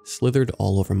tongue slithered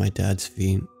all over my dad's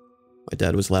feet. My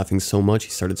dad was laughing so much he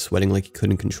started sweating like he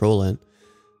couldn't control it.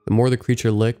 The more the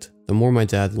creature licked, the more my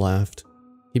dad laughed.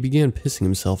 He began pissing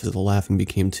himself as the laughing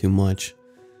became too much.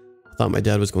 I thought my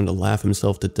dad was going to laugh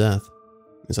himself to death.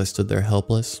 As I stood there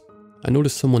helpless, I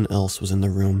noticed someone else was in the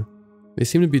room. They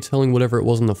seemed to be telling whatever it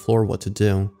was on the floor what to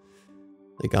do.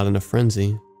 They got in a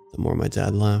frenzy the more my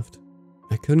dad laughed.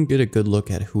 I couldn't get a good look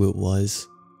at who it was.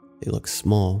 They looked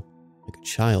small, like a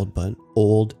child, but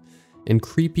old and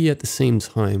creepy at the same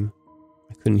time.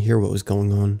 I couldn't hear what was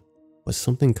going on, but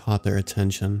something caught their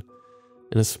attention,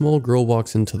 and a small girl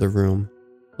walks into the room.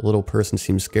 The little person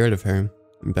seemed scared of her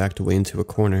and backed away into a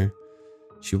corner.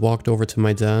 She walked over to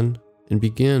my dad and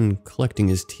began collecting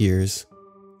his tears.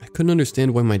 I couldn't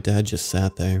understand why my dad just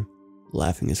sat there,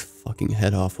 laughing his fucking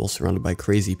head off while surrounded by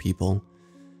crazy people.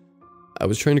 I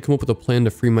was trying to come up with a plan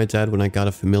to free my dad when I got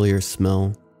a familiar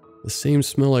smell. The same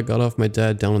smell I got off my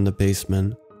dad down in the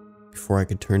basement. Before I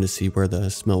could turn to see where the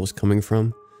smell was coming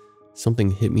from, something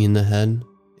hit me in the head,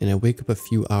 and I wake up a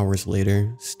few hours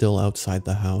later, still outside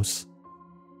the house.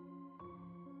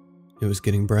 It was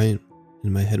getting bright,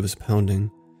 and my head was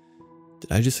pounding.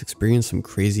 Did I just experience some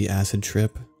crazy acid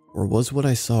trip, or was what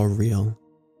I saw real?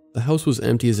 The house was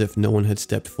empty as if no one had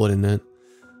stepped foot in it.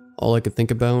 All I could think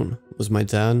about was my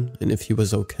dad and if he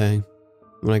was okay.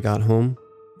 When I got home,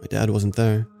 my dad wasn't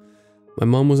there. My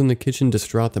mom was in the kitchen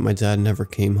distraught that my dad never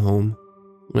came home.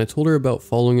 When I told her about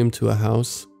following him to a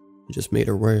house, it just made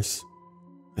her worse.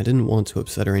 I didn't want to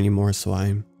upset her anymore, so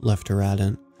I left her at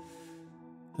it.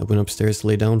 I went upstairs to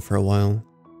lay down for a while.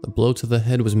 The blow to the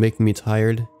head was making me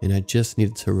tired, and I just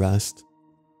needed to rest.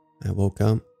 I woke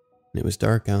up, and it was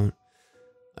dark out.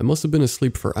 I must have been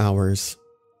asleep for hours.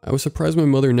 I was surprised my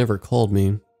mother never called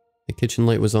me. The kitchen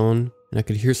light was on, and I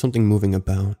could hear something moving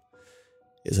about.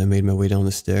 As I made my way down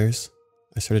the stairs,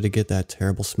 I started to get that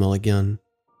terrible smell again.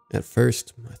 At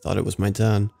first, I thought it was my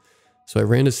dad, so I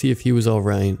ran to see if he was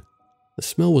alright. The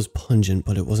smell was pungent,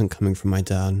 but it wasn't coming from my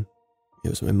dad. It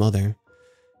was my mother,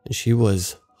 and she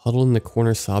was huddled in the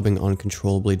corner sobbing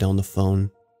uncontrollably down the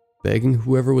phone, begging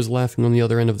whoever was laughing on the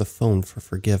other end of the phone for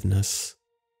forgiveness.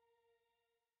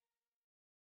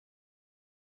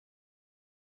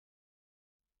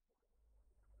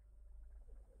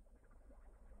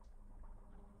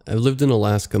 I've lived in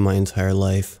Alaska my entire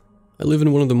life. I live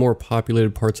in one of the more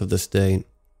populated parts of the state.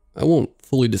 I won't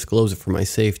fully disclose it for my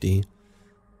safety,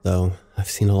 though I've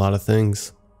seen a lot of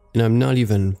things, and I'm not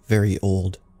even very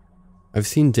old. I've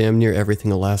seen damn near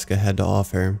everything Alaska had to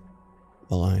offer.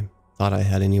 Well, I thought I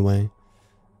had anyway.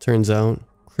 Turns out,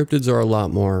 cryptids are a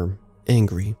lot more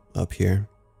angry up here.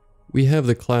 We have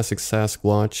the classic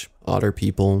Sasquatch, otter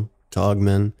people,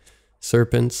 dogmen,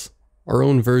 serpents, our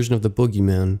own version of the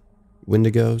boogeyman,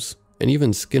 wendigos, and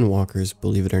even skinwalkers,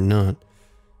 believe it or not.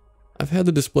 I've had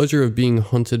the displeasure of being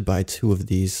hunted by 2 of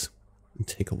these.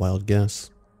 Take a wild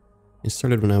guess. It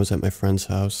started when I was at my friend's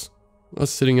house. I was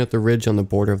sitting at the ridge on the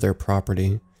border of their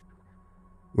property.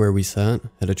 Where we sat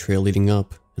had a trail leading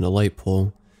up and a light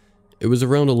pole. It was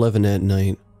around 11 at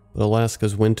night, but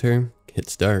Alaska's winter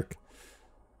gets dark.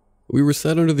 We were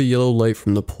sat under the yellow light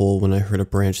from the pole when I heard a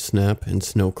branch snap and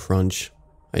snow crunch.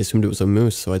 I assumed it was a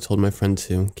moose, so I told my friend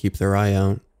to keep their eye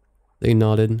out. They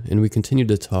nodded, and we continued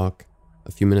to talk.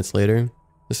 A few minutes later,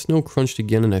 the snow crunched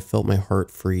again and I felt my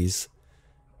heart freeze.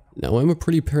 Now, I'm a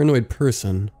pretty paranoid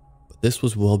person, but this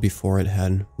was well before it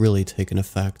had really taken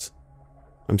effect.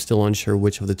 I'm still unsure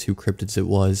which of the 2 cryptids it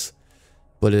was,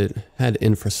 but it had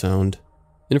infrasound.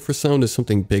 Infrasound is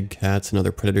something big cats and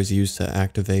other predators use to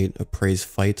activate a prey's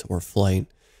fight or flight,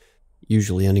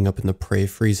 usually ending up in the prey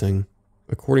freezing.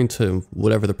 According to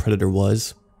whatever the predator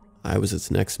was, I was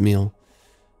its next meal.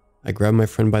 I grabbed my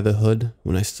friend by the hood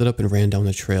when I stood up and ran down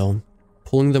the trail,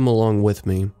 pulling them along with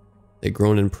me. They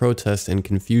groaned in protest and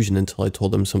confusion until I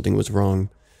told them something was wrong.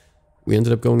 We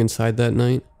ended up going inside that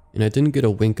night, and I didn't get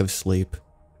a wink of sleep.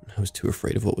 I was too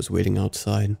afraid of what was waiting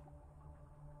outside.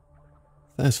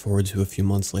 Fast forward to a few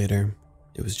months later.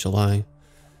 It was July.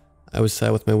 I was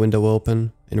sat with my window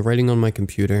open and writing on my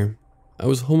computer. I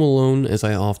was home alone as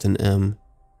I often am,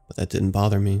 but that didn't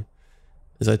bother me.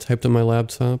 As I typed on my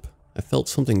laptop, I felt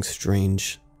something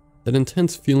strange. That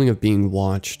intense feeling of being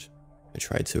watched. I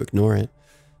tried to ignore it,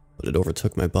 but it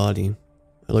overtook my body.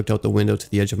 I looked out the window to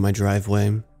the edge of my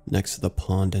driveway, next to the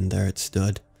pond, and there it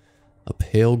stood. A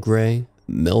pale gray,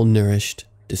 malnourished,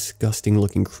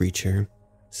 disgusting-looking creature.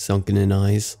 Sunken in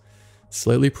eyes,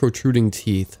 slightly protruding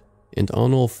teeth, and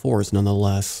on all fours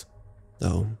nonetheless.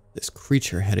 Though this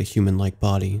creature had a human-like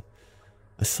body,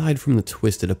 aside from the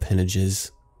twisted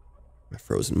appendages. I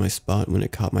froze in my spot when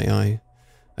it caught my eye.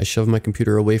 I shoved my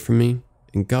computer away from me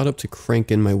and got up to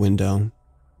crank in my window.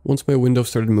 Once my window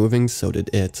started moving, so did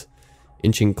it,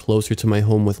 inching closer to my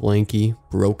home with lanky,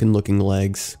 broken-looking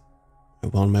legs. I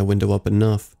wound my window up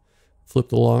enough, flipped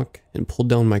the lock, and pulled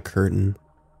down my curtain.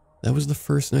 That was the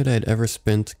first night I had ever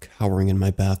spent cowering in my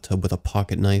bathtub with a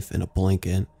pocket knife and a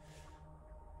blanket.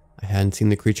 I hadn't seen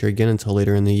the creature again until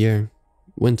later in the year,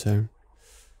 winter.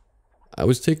 I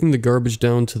was taking the garbage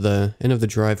down to the end of the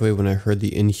driveway when I heard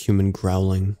the inhuman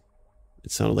growling.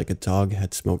 It sounded like a dog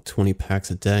had smoked 20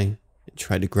 packs a day and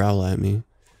tried to growl at me.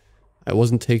 I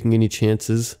wasn't taking any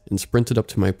chances and sprinted up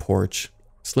to my porch,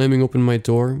 slamming open my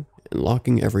door and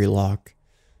locking every lock.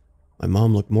 My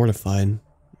mom looked mortified,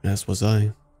 as was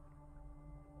I.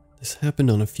 This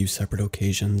happened on a few separate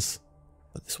occasions,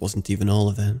 but this wasn't even all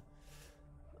of it.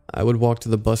 I would walk to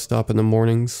the bus stop in the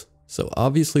mornings, so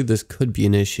obviously this could be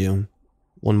an issue.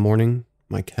 One morning,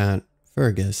 my cat,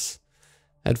 Fergus,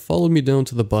 had followed me down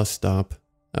to the bus stop.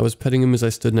 I was petting him as I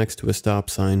stood next to a stop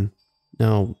sign.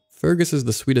 Now, Fergus is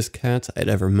the sweetest cat I'd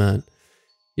ever met.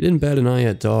 He didn't bat an eye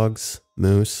at dogs,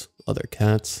 moose, other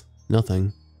cats,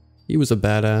 nothing. He was a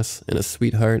badass and a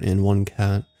sweetheart and one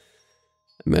cat.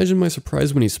 Imagine my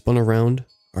surprise when he spun around,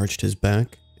 arched his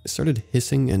back, and started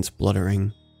hissing and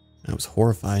spluttering. I was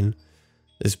horrified.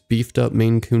 This beefed up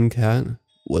Maine Coon cat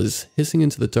was hissing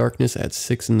into the darkness at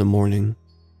 6 in the morning.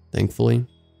 Thankfully,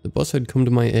 the bus had come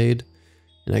to my aid,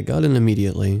 and I got in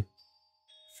immediately.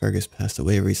 Fergus passed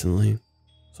away recently,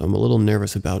 so I'm a little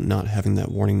nervous about not having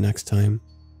that warning next time.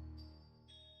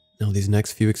 Now these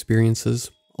next few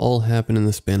experiences all happened in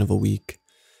the span of a week.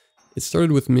 It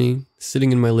started with me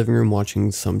sitting in my living room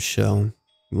watching some show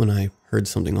when I heard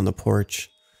something on the porch.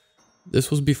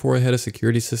 This was before I had a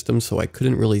security system, so I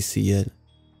couldn't really see it.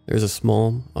 There's a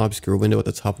small, obscure window at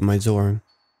the top of my door,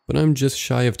 but I'm just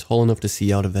shy of tall enough to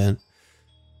see out of it,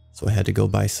 so I had to go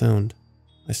by sound.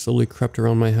 I slowly crept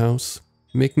around my house,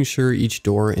 making sure each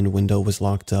door and window was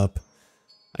locked up.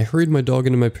 I hurried my dog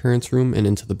into my parents' room and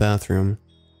into the bathroom.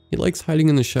 He likes hiding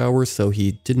in the shower, so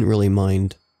he didn't really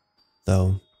mind.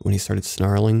 Though, when he started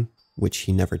snarling, which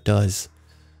he never does,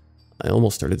 I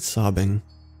almost started sobbing.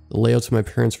 The layout to my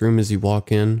parents' room as you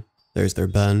walk in, there's their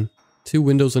bed, 2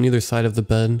 windows on either side of the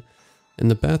bed,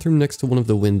 and the bathroom next to one of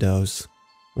the windows.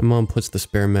 My mom puts the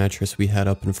spare mattress we had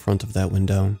up in front of that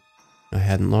window. I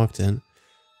hadn't locked it.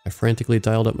 I frantically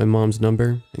dialed up my mom's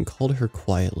number and called her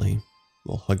quietly,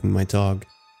 while hugging my dog.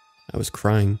 I was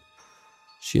crying.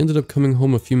 She ended up coming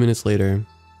home a few minutes later.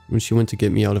 When she went to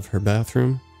get me out of her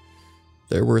bathroom,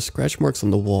 there were scratch marks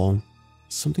on the wall.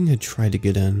 Something had tried to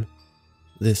get in.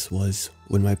 This was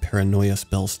when my paranoia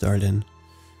spell started.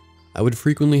 I would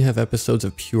frequently have episodes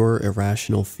of pure,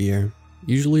 irrational fear,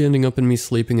 usually ending up in me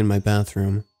sleeping in my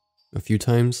bathroom. A few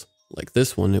times, like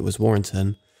this one, it was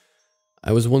warranted.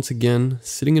 I was once again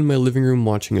sitting in my living room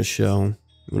watching a show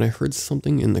when I heard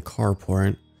something in the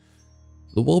carport.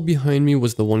 The wall behind me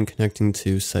was the one connecting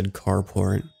to said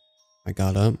carport. I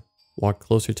got up, walked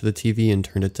closer to the TV and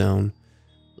turned it down,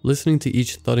 listening to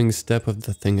each thudding step of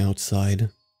the thing outside.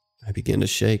 I began to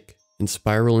shake and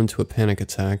spiral into a panic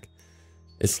attack.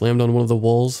 It slammed on one of the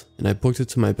walls and I booked it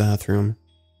to my bathroom.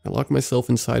 I locked myself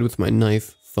inside with my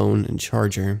knife, phone, and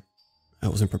charger. I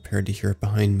wasn't prepared to hear it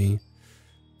behind me.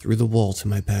 Through the wall to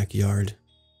my backyard.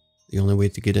 The only way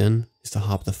to get in is to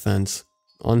hop the fence,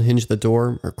 unhinge the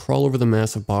door, or crawl over the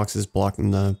mass of boxes blocking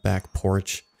the back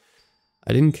porch.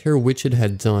 I didn't care which it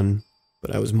had done,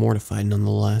 but I was mortified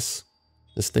nonetheless.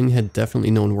 This thing had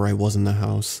definitely known where I was in the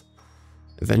house.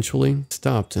 Eventually, it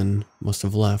stopped and must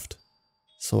have left.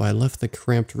 So I left the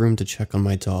cramped room to check on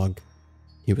my dog.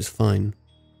 He was fine,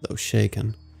 though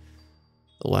shaken.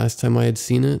 The last time I had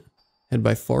seen it had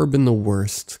by far been the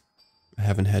worst. I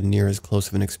haven't had near as close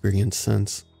of an experience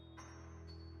since.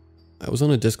 I was on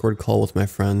a Discord call with my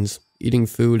friends, eating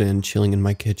food and chilling in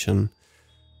my kitchen.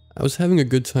 I was having a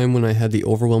good time when I had the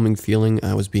overwhelming feeling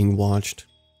I was being watched.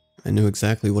 I knew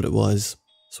exactly what it was,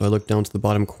 so I looked down to the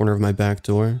bottom corner of my back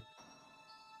door.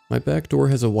 My back door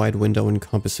has a wide window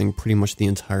encompassing pretty much the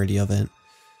entirety of it,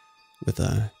 with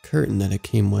a curtain that it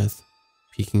came with.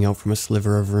 Peeking out from a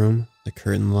sliver of room, the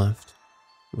curtain left.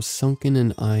 It was sunken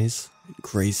in eyes and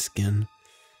gray skin.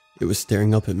 It was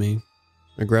staring up at me.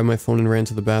 I grabbed my phone and ran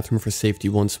to the bathroom for safety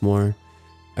once more.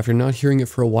 After not hearing it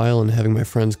for a while and having my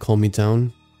friends calm me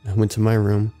down, I went to my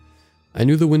room. I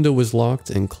knew the window was locked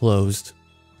and closed.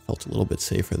 I felt a little bit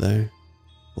safer there.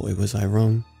 Boy, was I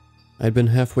wrong. I had been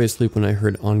halfway asleep when I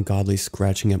heard ungodly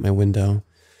scratching at my window.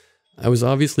 I was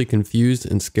obviously confused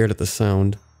and scared at the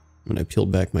sound. When I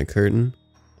peeled back my curtain,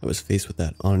 I was faced with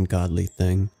that ungodly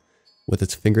thing, with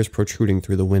its fingers protruding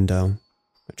through the window.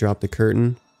 I dropped the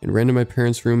curtain and ran to my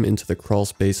parents' room into the crawl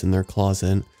space in their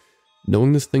closet,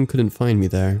 knowing this thing couldn't find me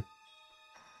there.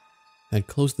 I had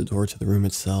closed the door to the room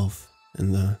itself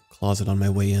and the closet on my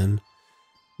way in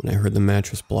when I heard the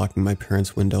mattress blocking my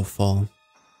parents' window fall,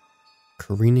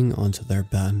 careening onto their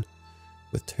bed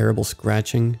with terrible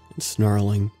scratching and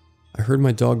snarling. I heard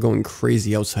my dog going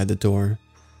crazy outside the door.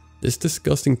 This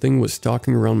disgusting thing was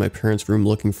stalking around my parents' room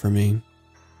looking for me.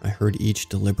 I heard each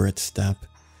deliberate step,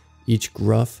 each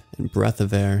gruff and breath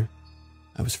of air.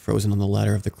 I was frozen on the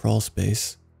ladder of the crawl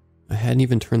space. I hadn't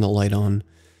even turned the light on,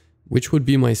 which would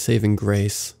be my saving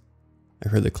grace. I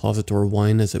heard the closet door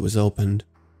whine as it was opened.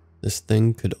 This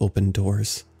thing could open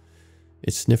doors.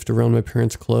 It sniffed around my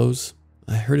parents' clothes.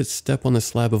 I heard it step on the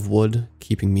slab of wood,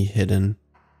 keeping me hidden.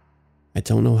 I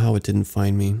don't know how it didn't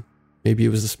find me. Maybe it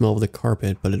was the smell of the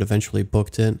carpet, but it eventually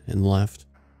booked it and left.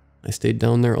 I stayed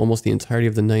down there almost the entirety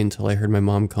of the night until I heard my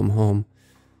mom come home.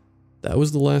 That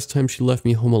was the last time she left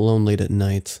me home alone late at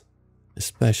night,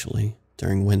 especially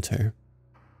during winter.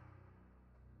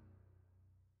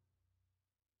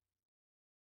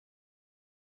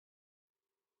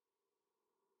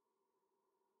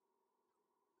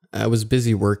 I was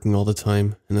busy working all the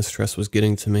time, and the stress was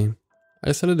getting to me. I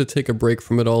decided to take a break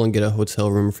from it all and get a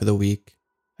hotel room for the week.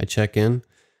 I check in,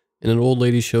 and an old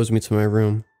lady shows me to my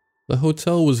room. The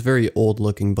hotel was very old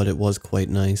looking, but it was quite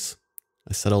nice.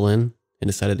 I settle in and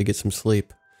decided to get some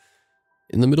sleep.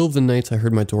 In the middle of the night, I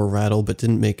heard my door rattle, but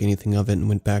didn't make anything of it and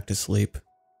went back to sleep.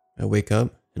 I wake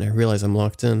up, and I realize I'm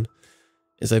locked in.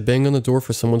 As I bang on the door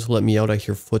for someone to let me out, I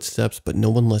hear footsteps, but no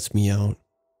one lets me out.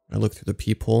 I look through the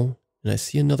peephole, and I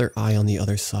see another eye on the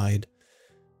other side.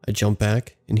 I jump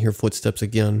back and hear footsteps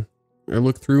again. I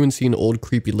look through and see an old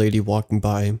creepy lady walking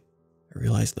by. I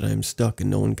realize that I am stuck and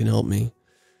no one can help me.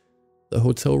 The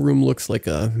hotel room looks like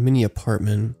a mini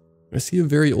apartment. I see a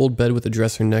very old bed with a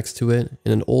dresser next to it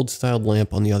and an old styled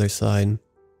lamp on the other side.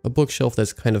 A bookshelf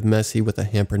that's kind of messy with a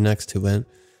hamper next to it.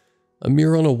 A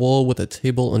mirror on a wall with a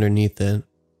table underneath it.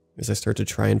 As I start to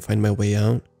try and find my way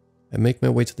out, I make my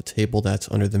way to the table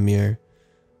that's under the mirror.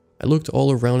 I looked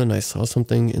all around and I saw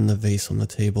something in the vase on the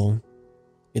table.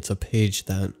 It's a page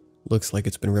that looks like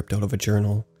it's been ripped out of a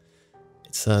journal.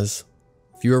 It says,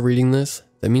 "If you are reading this,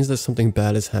 that means that something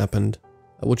bad has happened.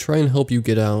 I will try and help you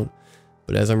get out,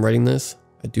 but as I'm writing this,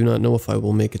 I do not know if I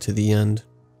will make it to the end.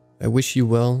 I wish you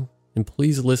well, and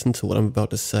please listen to what I'm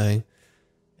about to say,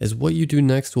 as what you do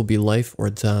next will be life or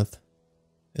death."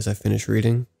 As I finish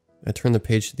reading, I turn the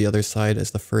page to the other side as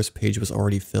the first page was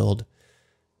already filled.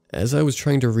 As I was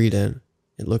trying to read it,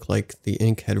 it looked like the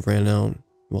ink had ran out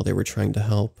while they were trying to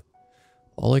help.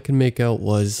 All I could make out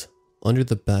was, "Under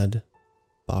the bed,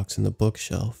 box in the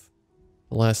bookshelf."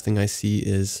 The last thing I see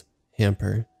is,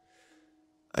 "hamper."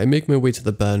 I make my way to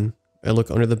the bed. I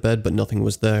look under the bed, but nothing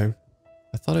was there.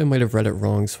 I thought I might have read it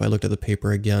wrong, so I looked at the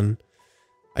paper again.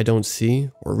 I don't see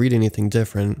or read anything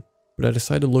different, but I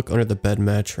decide to look under the bed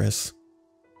mattress.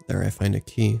 There I find a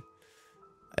key.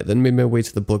 I then made my way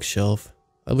to the bookshelf.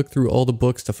 I looked through all the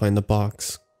books to find the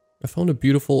box. I found a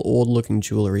beautiful old-looking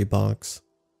jewelry box.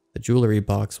 The jewelry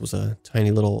box was a tiny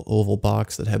little oval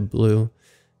box that had blue,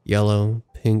 yellow,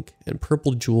 pink, and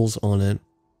purple jewels on it.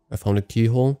 I found a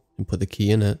keyhole and put the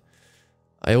key in it.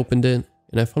 I opened it,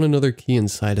 and I found another key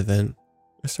inside of it.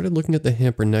 I started looking at the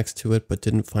hamper next to it, but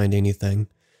didn't find anything.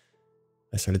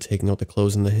 I started taking out the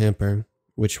clothes in the hamper,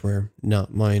 which were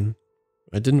not mine.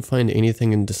 I didn't find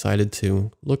anything and decided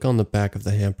to look on the back of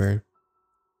the hamper.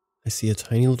 I see a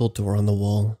tiny little door on the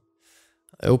wall.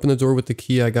 I opened the door with the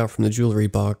key I got from the jewelry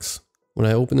box. When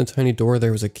I opened the tiny door,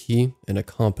 there was a key and a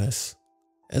compass.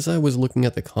 As I was looking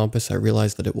at the compass, I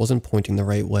realized that it wasn't pointing the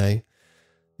right way.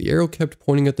 The arrow kept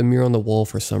pointing at the mirror on the wall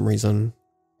for some reason.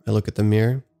 I look at the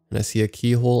mirror, and I see a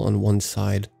keyhole on one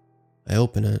side. I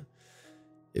open it.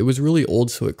 It was really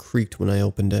old, so it creaked when I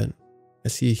opened it. I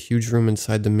see a huge room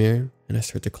inside the mirror, and I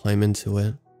start to climb into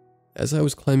it. As I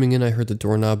was climbing in, I heard the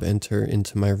doorknob enter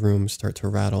into my room start to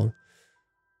rattle.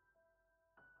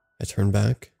 I turn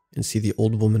back and see the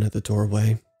old woman at the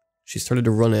doorway. She started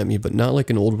to run at me, but not like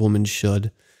an old woman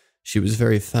should. She was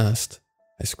very fast.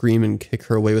 I scream and kick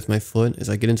her away with my foot as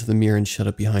I get into the mirror and shut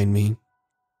it behind me.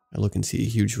 I look and see a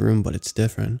huge room, but it's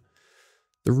different.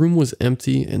 The room was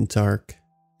empty and dark.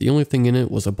 The only thing in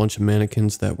it was a bunch of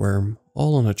mannequins that were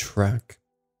all on a track.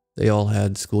 They all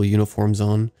had school uniforms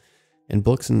on and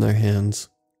books in their hands.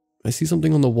 I see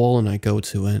something on the wall and I go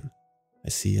to it. I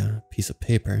see a piece of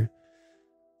paper.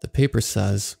 The paper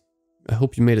says, "I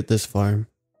hope you made it this far.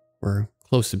 We're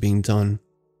close to being done.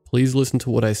 Please listen to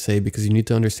what I say because you need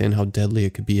to understand how deadly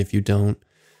it could be if you don't.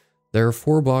 There are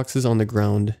 4 boxes on the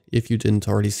ground if you didn't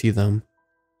already see them.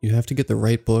 You have to get the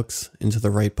right books into the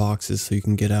right boxes so you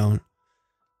can get out.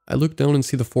 I look down and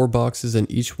see the 4 boxes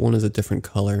and each one is a different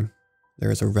color. There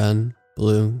is a red,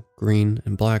 blue, green,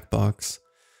 and black box.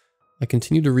 I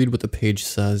continue to read what the page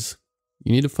says.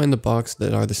 You need to find the box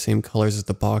that are the same colors as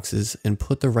the boxes and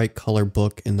put the right color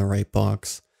book in the right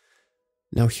box.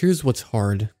 Now here's what's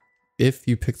hard. If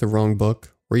you pick the wrong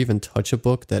book, or even touch a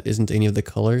book that isn't any of the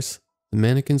colors, the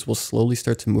mannequins will slowly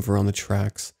start to move around the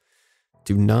tracks.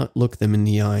 Do not look them in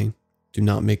the eye. Do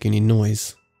not make any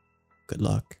noise. Good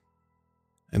luck.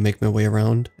 I make my way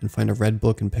around and find a red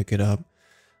book and pick it up.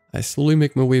 I slowly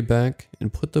make my way back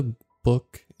and put the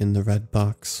book in the red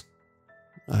box.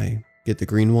 I get the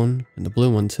green one and the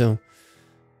blue one too.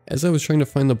 As I was trying to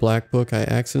find the black book, I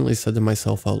accidentally said to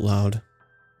myself out loud,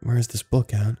 "Where is this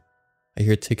book at?" I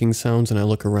hear ticking sounds and I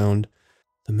look around.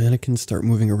 The mannequins start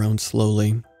moving around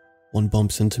slowly. One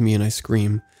bumps into me and I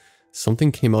scream.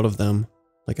 Something came out of them,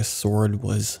 like a sword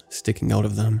was sticking out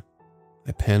of them.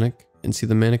 I panic and see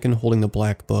the mannequin holding the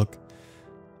black book.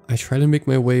 I try to make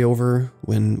my way over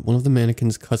when one of the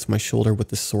mannequins cuts my shoulder with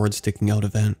the sword sticking out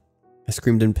of it. I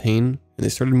screamed in pain and they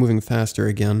started moving faster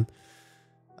again.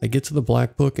 I get to the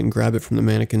black book and grab it from the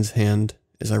mannequin's hand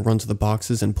as I run to the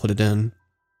boxes and put it in.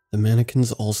 The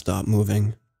mannequins all stop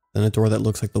moving. Then a door that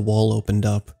looks like the wall opened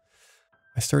up.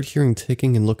 I start hearing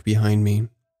ticking and look behind me.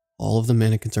 All of the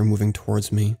mannequins are moving towards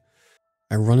me.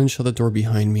 I run and shut the door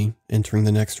behind me, entering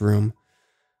the next room.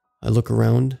 I look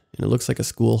around and it looks like a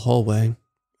school hallway.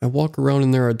 I walk around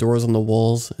and there are doors on the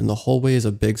walls and the hallway is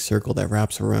a big circle that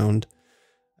wraps around.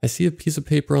 I see a piece of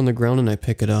paper on the ground and I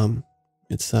pick it up.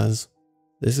 It says,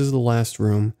 "This is the last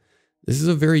room. This is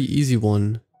a very easy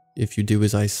one if you do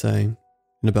as I say.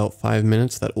 In about 5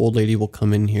 minutes, that old lady will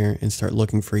come in here and start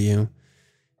looking for you.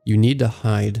 You need to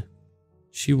hide.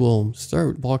 She will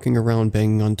start walking around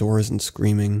banging on doors and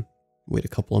screaming. Wait a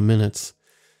couple of minutes.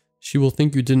 She will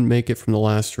think you didn't make it from the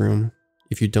last room.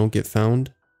 If you don't get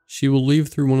found, she will leave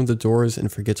through one of the doors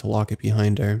and forget to lock it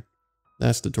behind her.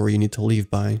 That's the door you need to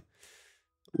leave by.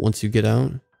 Once you get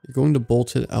out, you're going to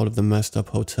bolt it out of the messed up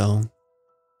hotel."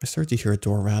 I start to hear a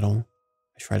door rattle.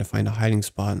 I try to find a hiding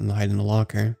spot and hide in a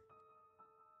locker.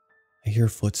 I hear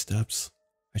footsteps.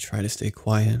 I try to stay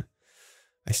quiet.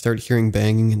 I start hearing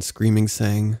banging and screaming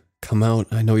saying, "Come out,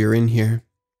 I know you're in here."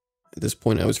 At this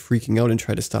point I was freaking out and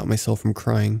tried to stop myself from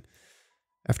crying.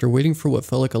 After waiting for what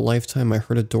felt like a lifetime, I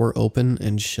heard a door open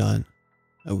and shut.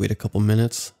 I wait a couple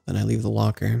minutes, then I leave the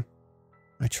locker.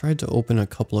 I tried to open a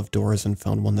couple of doors and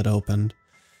found one that opened.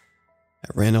 I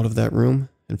ran out of that room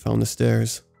and found the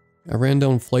stairs. I ran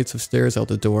down flights of stairs out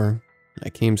the door, and I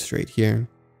came straight here.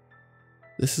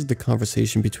 This is the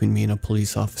conversation between me and a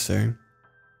police officer.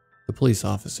 The police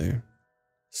officer: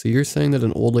 "So you're saying that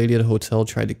an old lady at a hotel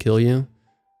tried to kill you?"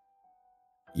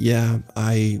 "Yeah,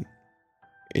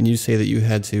 And you say that you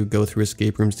had to go through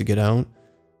escape rooms to get out?"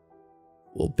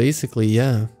 "Well, basically,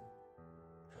 yeah."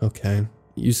 "Okay,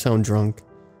 you sound drunk."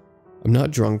 "I'm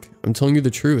not drunk, I'm telling you the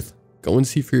truth. Go and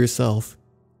see for yourself."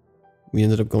 We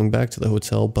ended up going back to the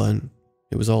hotel, but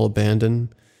it was all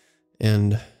abandoned,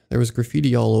 and there was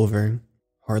graffiti all over.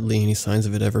 Hardly any signs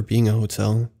of it ever being a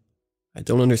hotel. I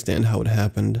don't understand how it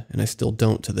happened, and I still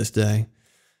don't to this day.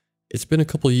 It's been a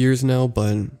couple years now,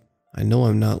 but I know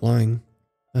I'm not lying.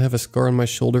 I have a scar on my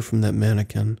shoulder from that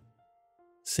mannequin.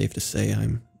 Safe to say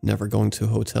I'm never going to a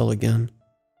hotel again.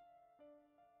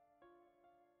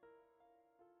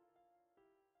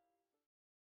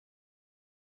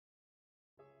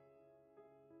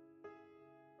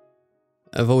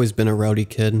 I've always been a rowdy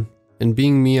kid, and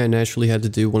being me, I naturally had to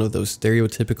do one of those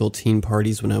stereotypical teen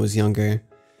parties when I was younger.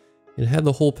 It had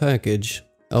the whole package: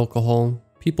 alcohol,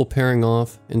 people pairing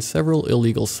off, and several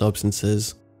illegal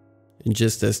substances. And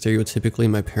just as stereotypically,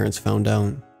 my parents found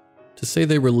out. To say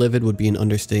they were livid would be an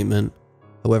understatement.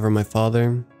 However, my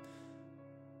father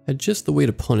had just the way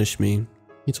to punish me.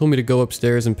 He told me to go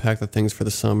upstairs and pack the things for the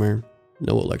summer.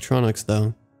 No electronics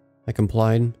though. I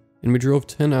complied, and we drove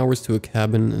 10 hours to a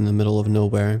cabin in the middle of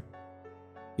nowhere.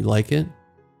 "You like it?"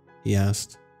 he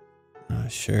asked.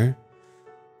 Sure."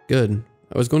 "Good.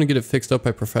 I was going to get it fixed up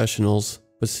by professionals,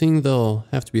 but seeing they'll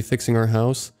have to be fixing our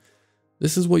house,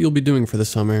 this is what you'll be doing for the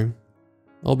summer.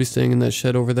 I'll be staying in that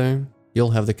shed over there.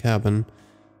 You'll have the cabin.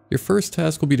 Your first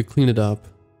task will be to clean it up,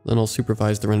 then I'll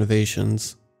supervise the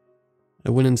renovations."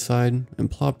 I went inside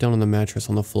and plopped down on the mattress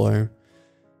on the floor.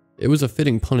 It was a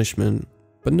fitting punishment,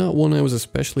 but not one I was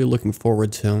especially looking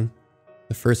forward to.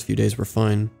 The first few days were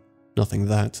fine. Nothing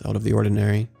that out of the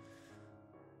ordinary.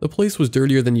 The place was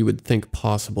dirtier than you would think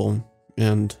possible,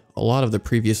 and a lot of the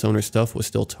previous owner's stuff was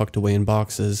still tucked away in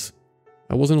boxes.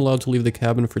 I wasn't allowed to leave the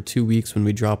cabin for 2 weeks when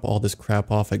we drop all this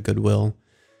crap off at Goodwill.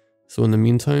 So in the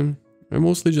meantime, I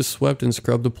mostly just swept and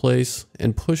scrubbed the place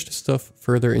and pushed stuff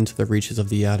further into the reaches of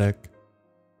the attic.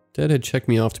 Dad had checked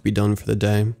me off to be done for the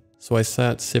day, so I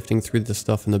sat sifting through the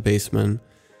stuff in the basement.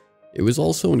 It was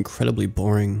also incredibly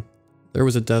boring. There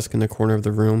was a desk in the corner of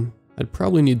the room. I'd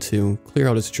probably need to clear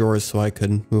out its drawers so I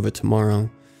could move it tomorrow.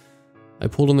 I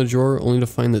pulled on the drawer only to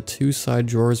find that 2 side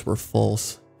drawers were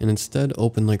false and instead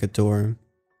opened like a door.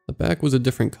 The back was a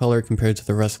different color compared to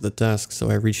the rest of the desk, so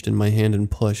I reached in my hand and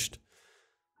pushed.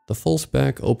 The false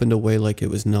back opened away like it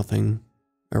was nothing.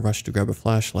 I rushed to grab a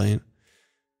flashlight.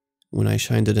 When I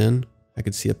shined it in, I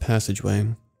could see a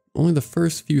passageway. Only the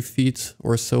first few feet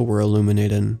or so were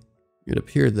illuminated. It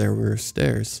appeared there were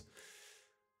stairs.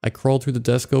 I crawled through the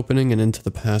desk opening and into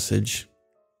the passage,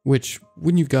 which,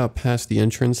 when you got past the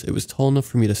entrance, it was tall enough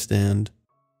for me to stand.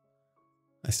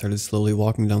 I started slowly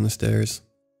walking down the stairs.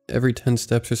 Every 10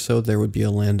 steps or so, there would be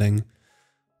a landing.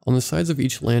 On the sides of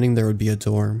each landing, there would be a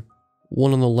door.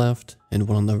 One on the left and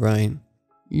one on the right.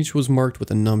 Each was marked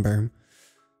with a number.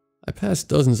 I passed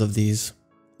dozens of these.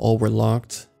 All were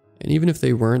locked, and even if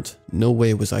they weren't, no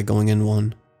way was I going in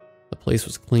one. The place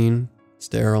was clean,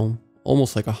 sterile,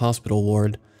 almost like a hospital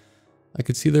ward. I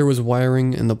could see there was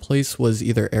wiring, and the place was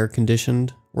either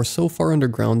air-conditioned or so far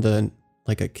underground that,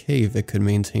 like a cave, it could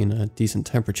maintain a decent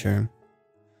temperature.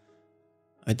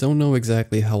 I don't know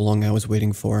exactly how long I was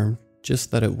waiting for,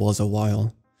 just that it was a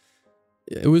while.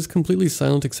 It was completely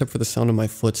silent except for the sound of my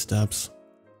footsteps.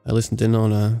 I listened in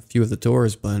on a few of the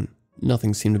doors, but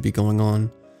nothing seemed to be going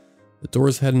on. The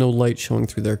doors had no light showing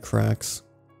through their cracks.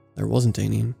 There wasn't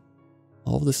any.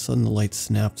 All of a sudden the light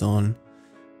snapped on.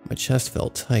 My chest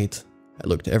felt tight. I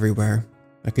looked everywhere.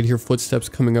 I could hear footsteps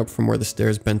coming up from where the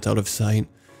stairs bent out of sight.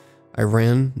 I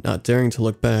ran, not daring to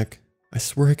look back. I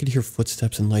swear I could hear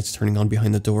footsteps and lights turning on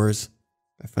behind the doors.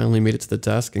 I finally made it to the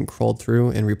desk and crawled through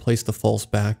and replaced the false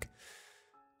back.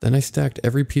 Then I stacked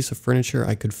every piece of furniture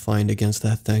I could find against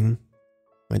that thing.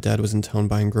 My dad was in town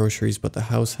buying groceries, but the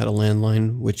house had a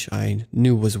landline, which I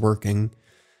knew was working.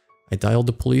 I dialed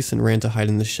the police and ran to hide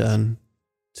in the shed.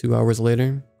 2 hours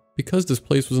later, because this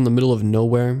place was in the middle of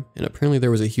nowhere, and apparently there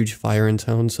was a huge fire in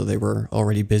town, so they were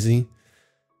already busy,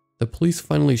 the police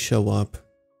finally show up.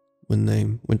 When they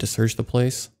went to search the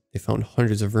place, they found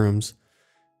hundreds of rooms,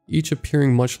 each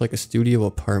appearing much like a studio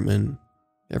apartment.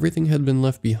 Everything had been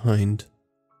left behind.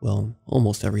 Well,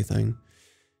 almost everything.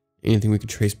 Anything we could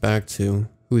trace back to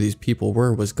who these people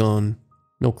were was gone.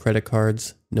 No credit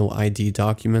cards, no ID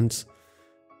documents,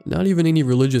 not even any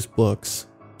religious books,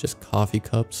 just coffee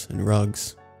cups and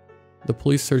rugs. The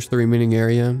police searched the remaining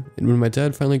area, and when my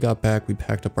dad finally got back, we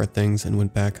packed up our things and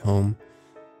went back home.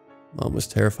 Mom was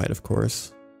terrified, of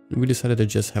course, and we decided to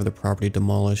just have the property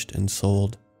demolished and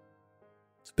sold.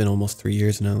 It's been almost 3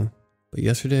 years now, but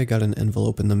yesterday I got an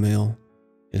envelope in the mail.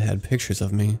 It had pictures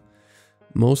of me,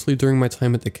 mostly during my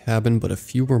time at the cabin, but a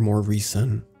few were more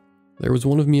recent. There was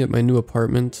one of me at my new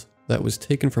apartment that was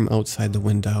taken from outside the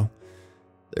window.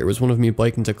 There was one of me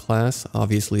biking to class,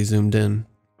 obviously zoomed in.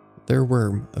 There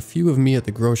were a few of me at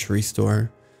the grocery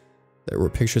store. There were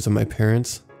pictures of my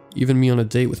parents, even me on a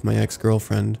date with my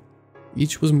ex-girlfriend.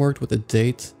 Each was marked with a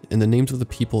date and the names of the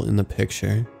people in the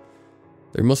picture.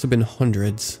 There must have been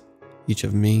hundreds, each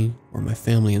of me or my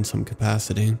family in some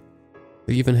capacity.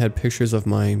 They even had pictures of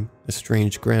my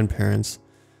estranged grandparents,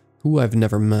 who I've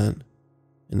never met,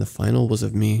 and the final was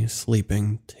of me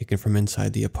sleeping, taken from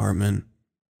inside the apartment.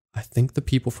 I think the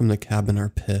people from the cabin are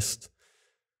pissed.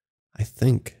 I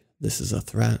think this is a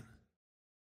threat.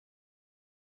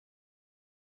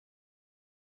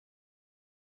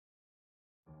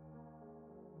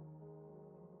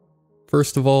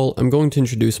 First of all, I'm going to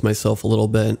introduce myself a little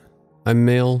bit. I'm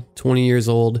male, 20 years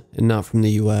old, and not from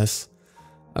the US.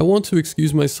 I want to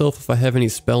excuse myself if I have any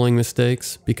spelling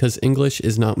mistakes, because English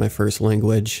is not my first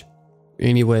language.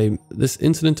 Anyway, this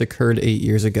incident occurred 8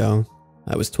 years ago.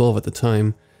 I was 12 at the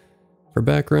time. For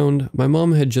background, my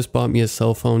mom had just bought me a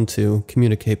cell phone to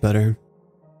communicate better.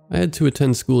 I had to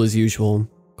attend school as usual.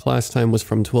 Class time was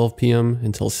from 12 p.m.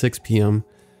 until 6 p.m.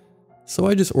 So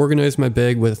I just organized my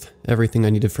bag with everything I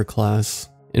needed for class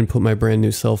and put my brand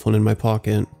new cell phone in my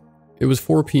pocket. It was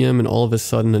 4 p.m. and all of a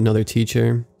sudden another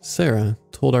teacher, Sarah,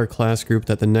 told our class group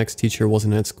that the next teacher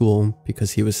wasn't at school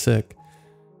because he was sick.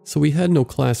 So we had no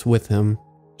class with him.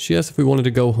 She asked if we wanted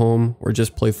to go home or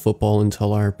just play football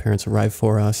until our parents arrived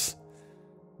for us.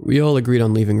 We all agreed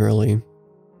on leaving early.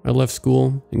 I left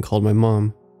school and called my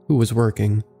mom, who was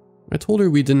working. I told her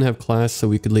we didn't have class so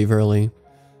we could leave early.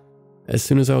 As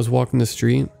soon as I was walking the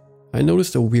street, I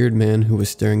noticed a weird man who was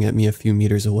staring at me a few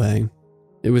meters away.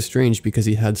 It was strange because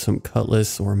he had some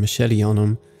cutlass or machete on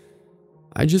him.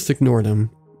 I just ignored him.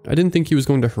 I didn't think he was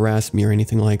going to harass me or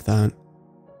anything like that.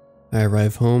 I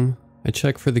arrive home, I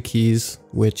check for the keys,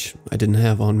 which I didn't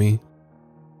have on me.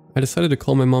 I decided to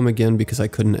call my mom again because I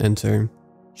couldn't enter.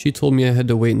 She told me I had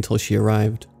to wait until she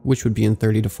arrived, which would be in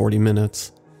 30 to 40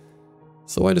 minutes.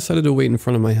 So I decided to wait in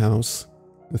front of my house.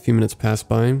 A few minutes pass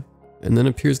by, and then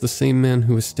appears the same man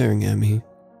who was staring at me.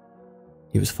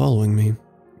 He was following me.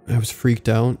 I was freaked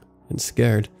out and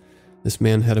scared. This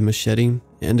man had a machete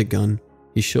and a gun.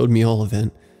 He showed me all of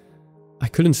it. I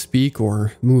couldn't speak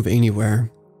or move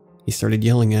anywhere. He started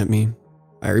yelling at me.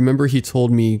 I remember he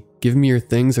told me, "Give me your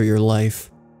things or your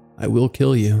life. I will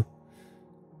kill you."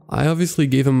 I obviously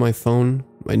gave him my phone,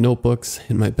 my notebooks,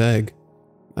 and my bag.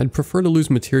 I'd prefer to lose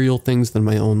material things than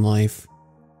my own life.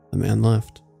 The man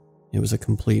left. It was a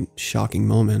complete shocking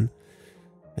moment.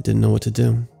 I didn't know what to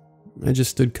do. I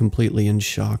just stood completely in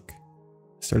shock.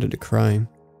 I started to cry.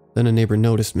 Then a neighbor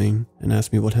noticed me and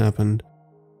asked me what happened.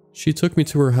 She took me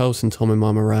to her house until my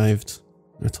mom arrived.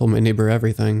 I told my neighbor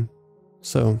everything.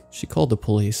 So she called the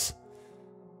police.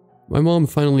 My mom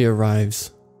finally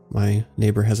arrives. My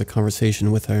neighbor has a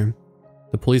conversation with her.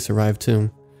 The police arrived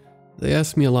too. They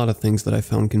asked me a lot of things that I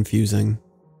found confusing.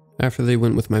 After they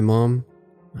went with my mom,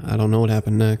 I don't know what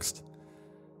happened next.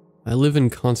 I live in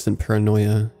constant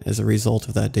paranoia as a result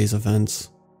of that day's events.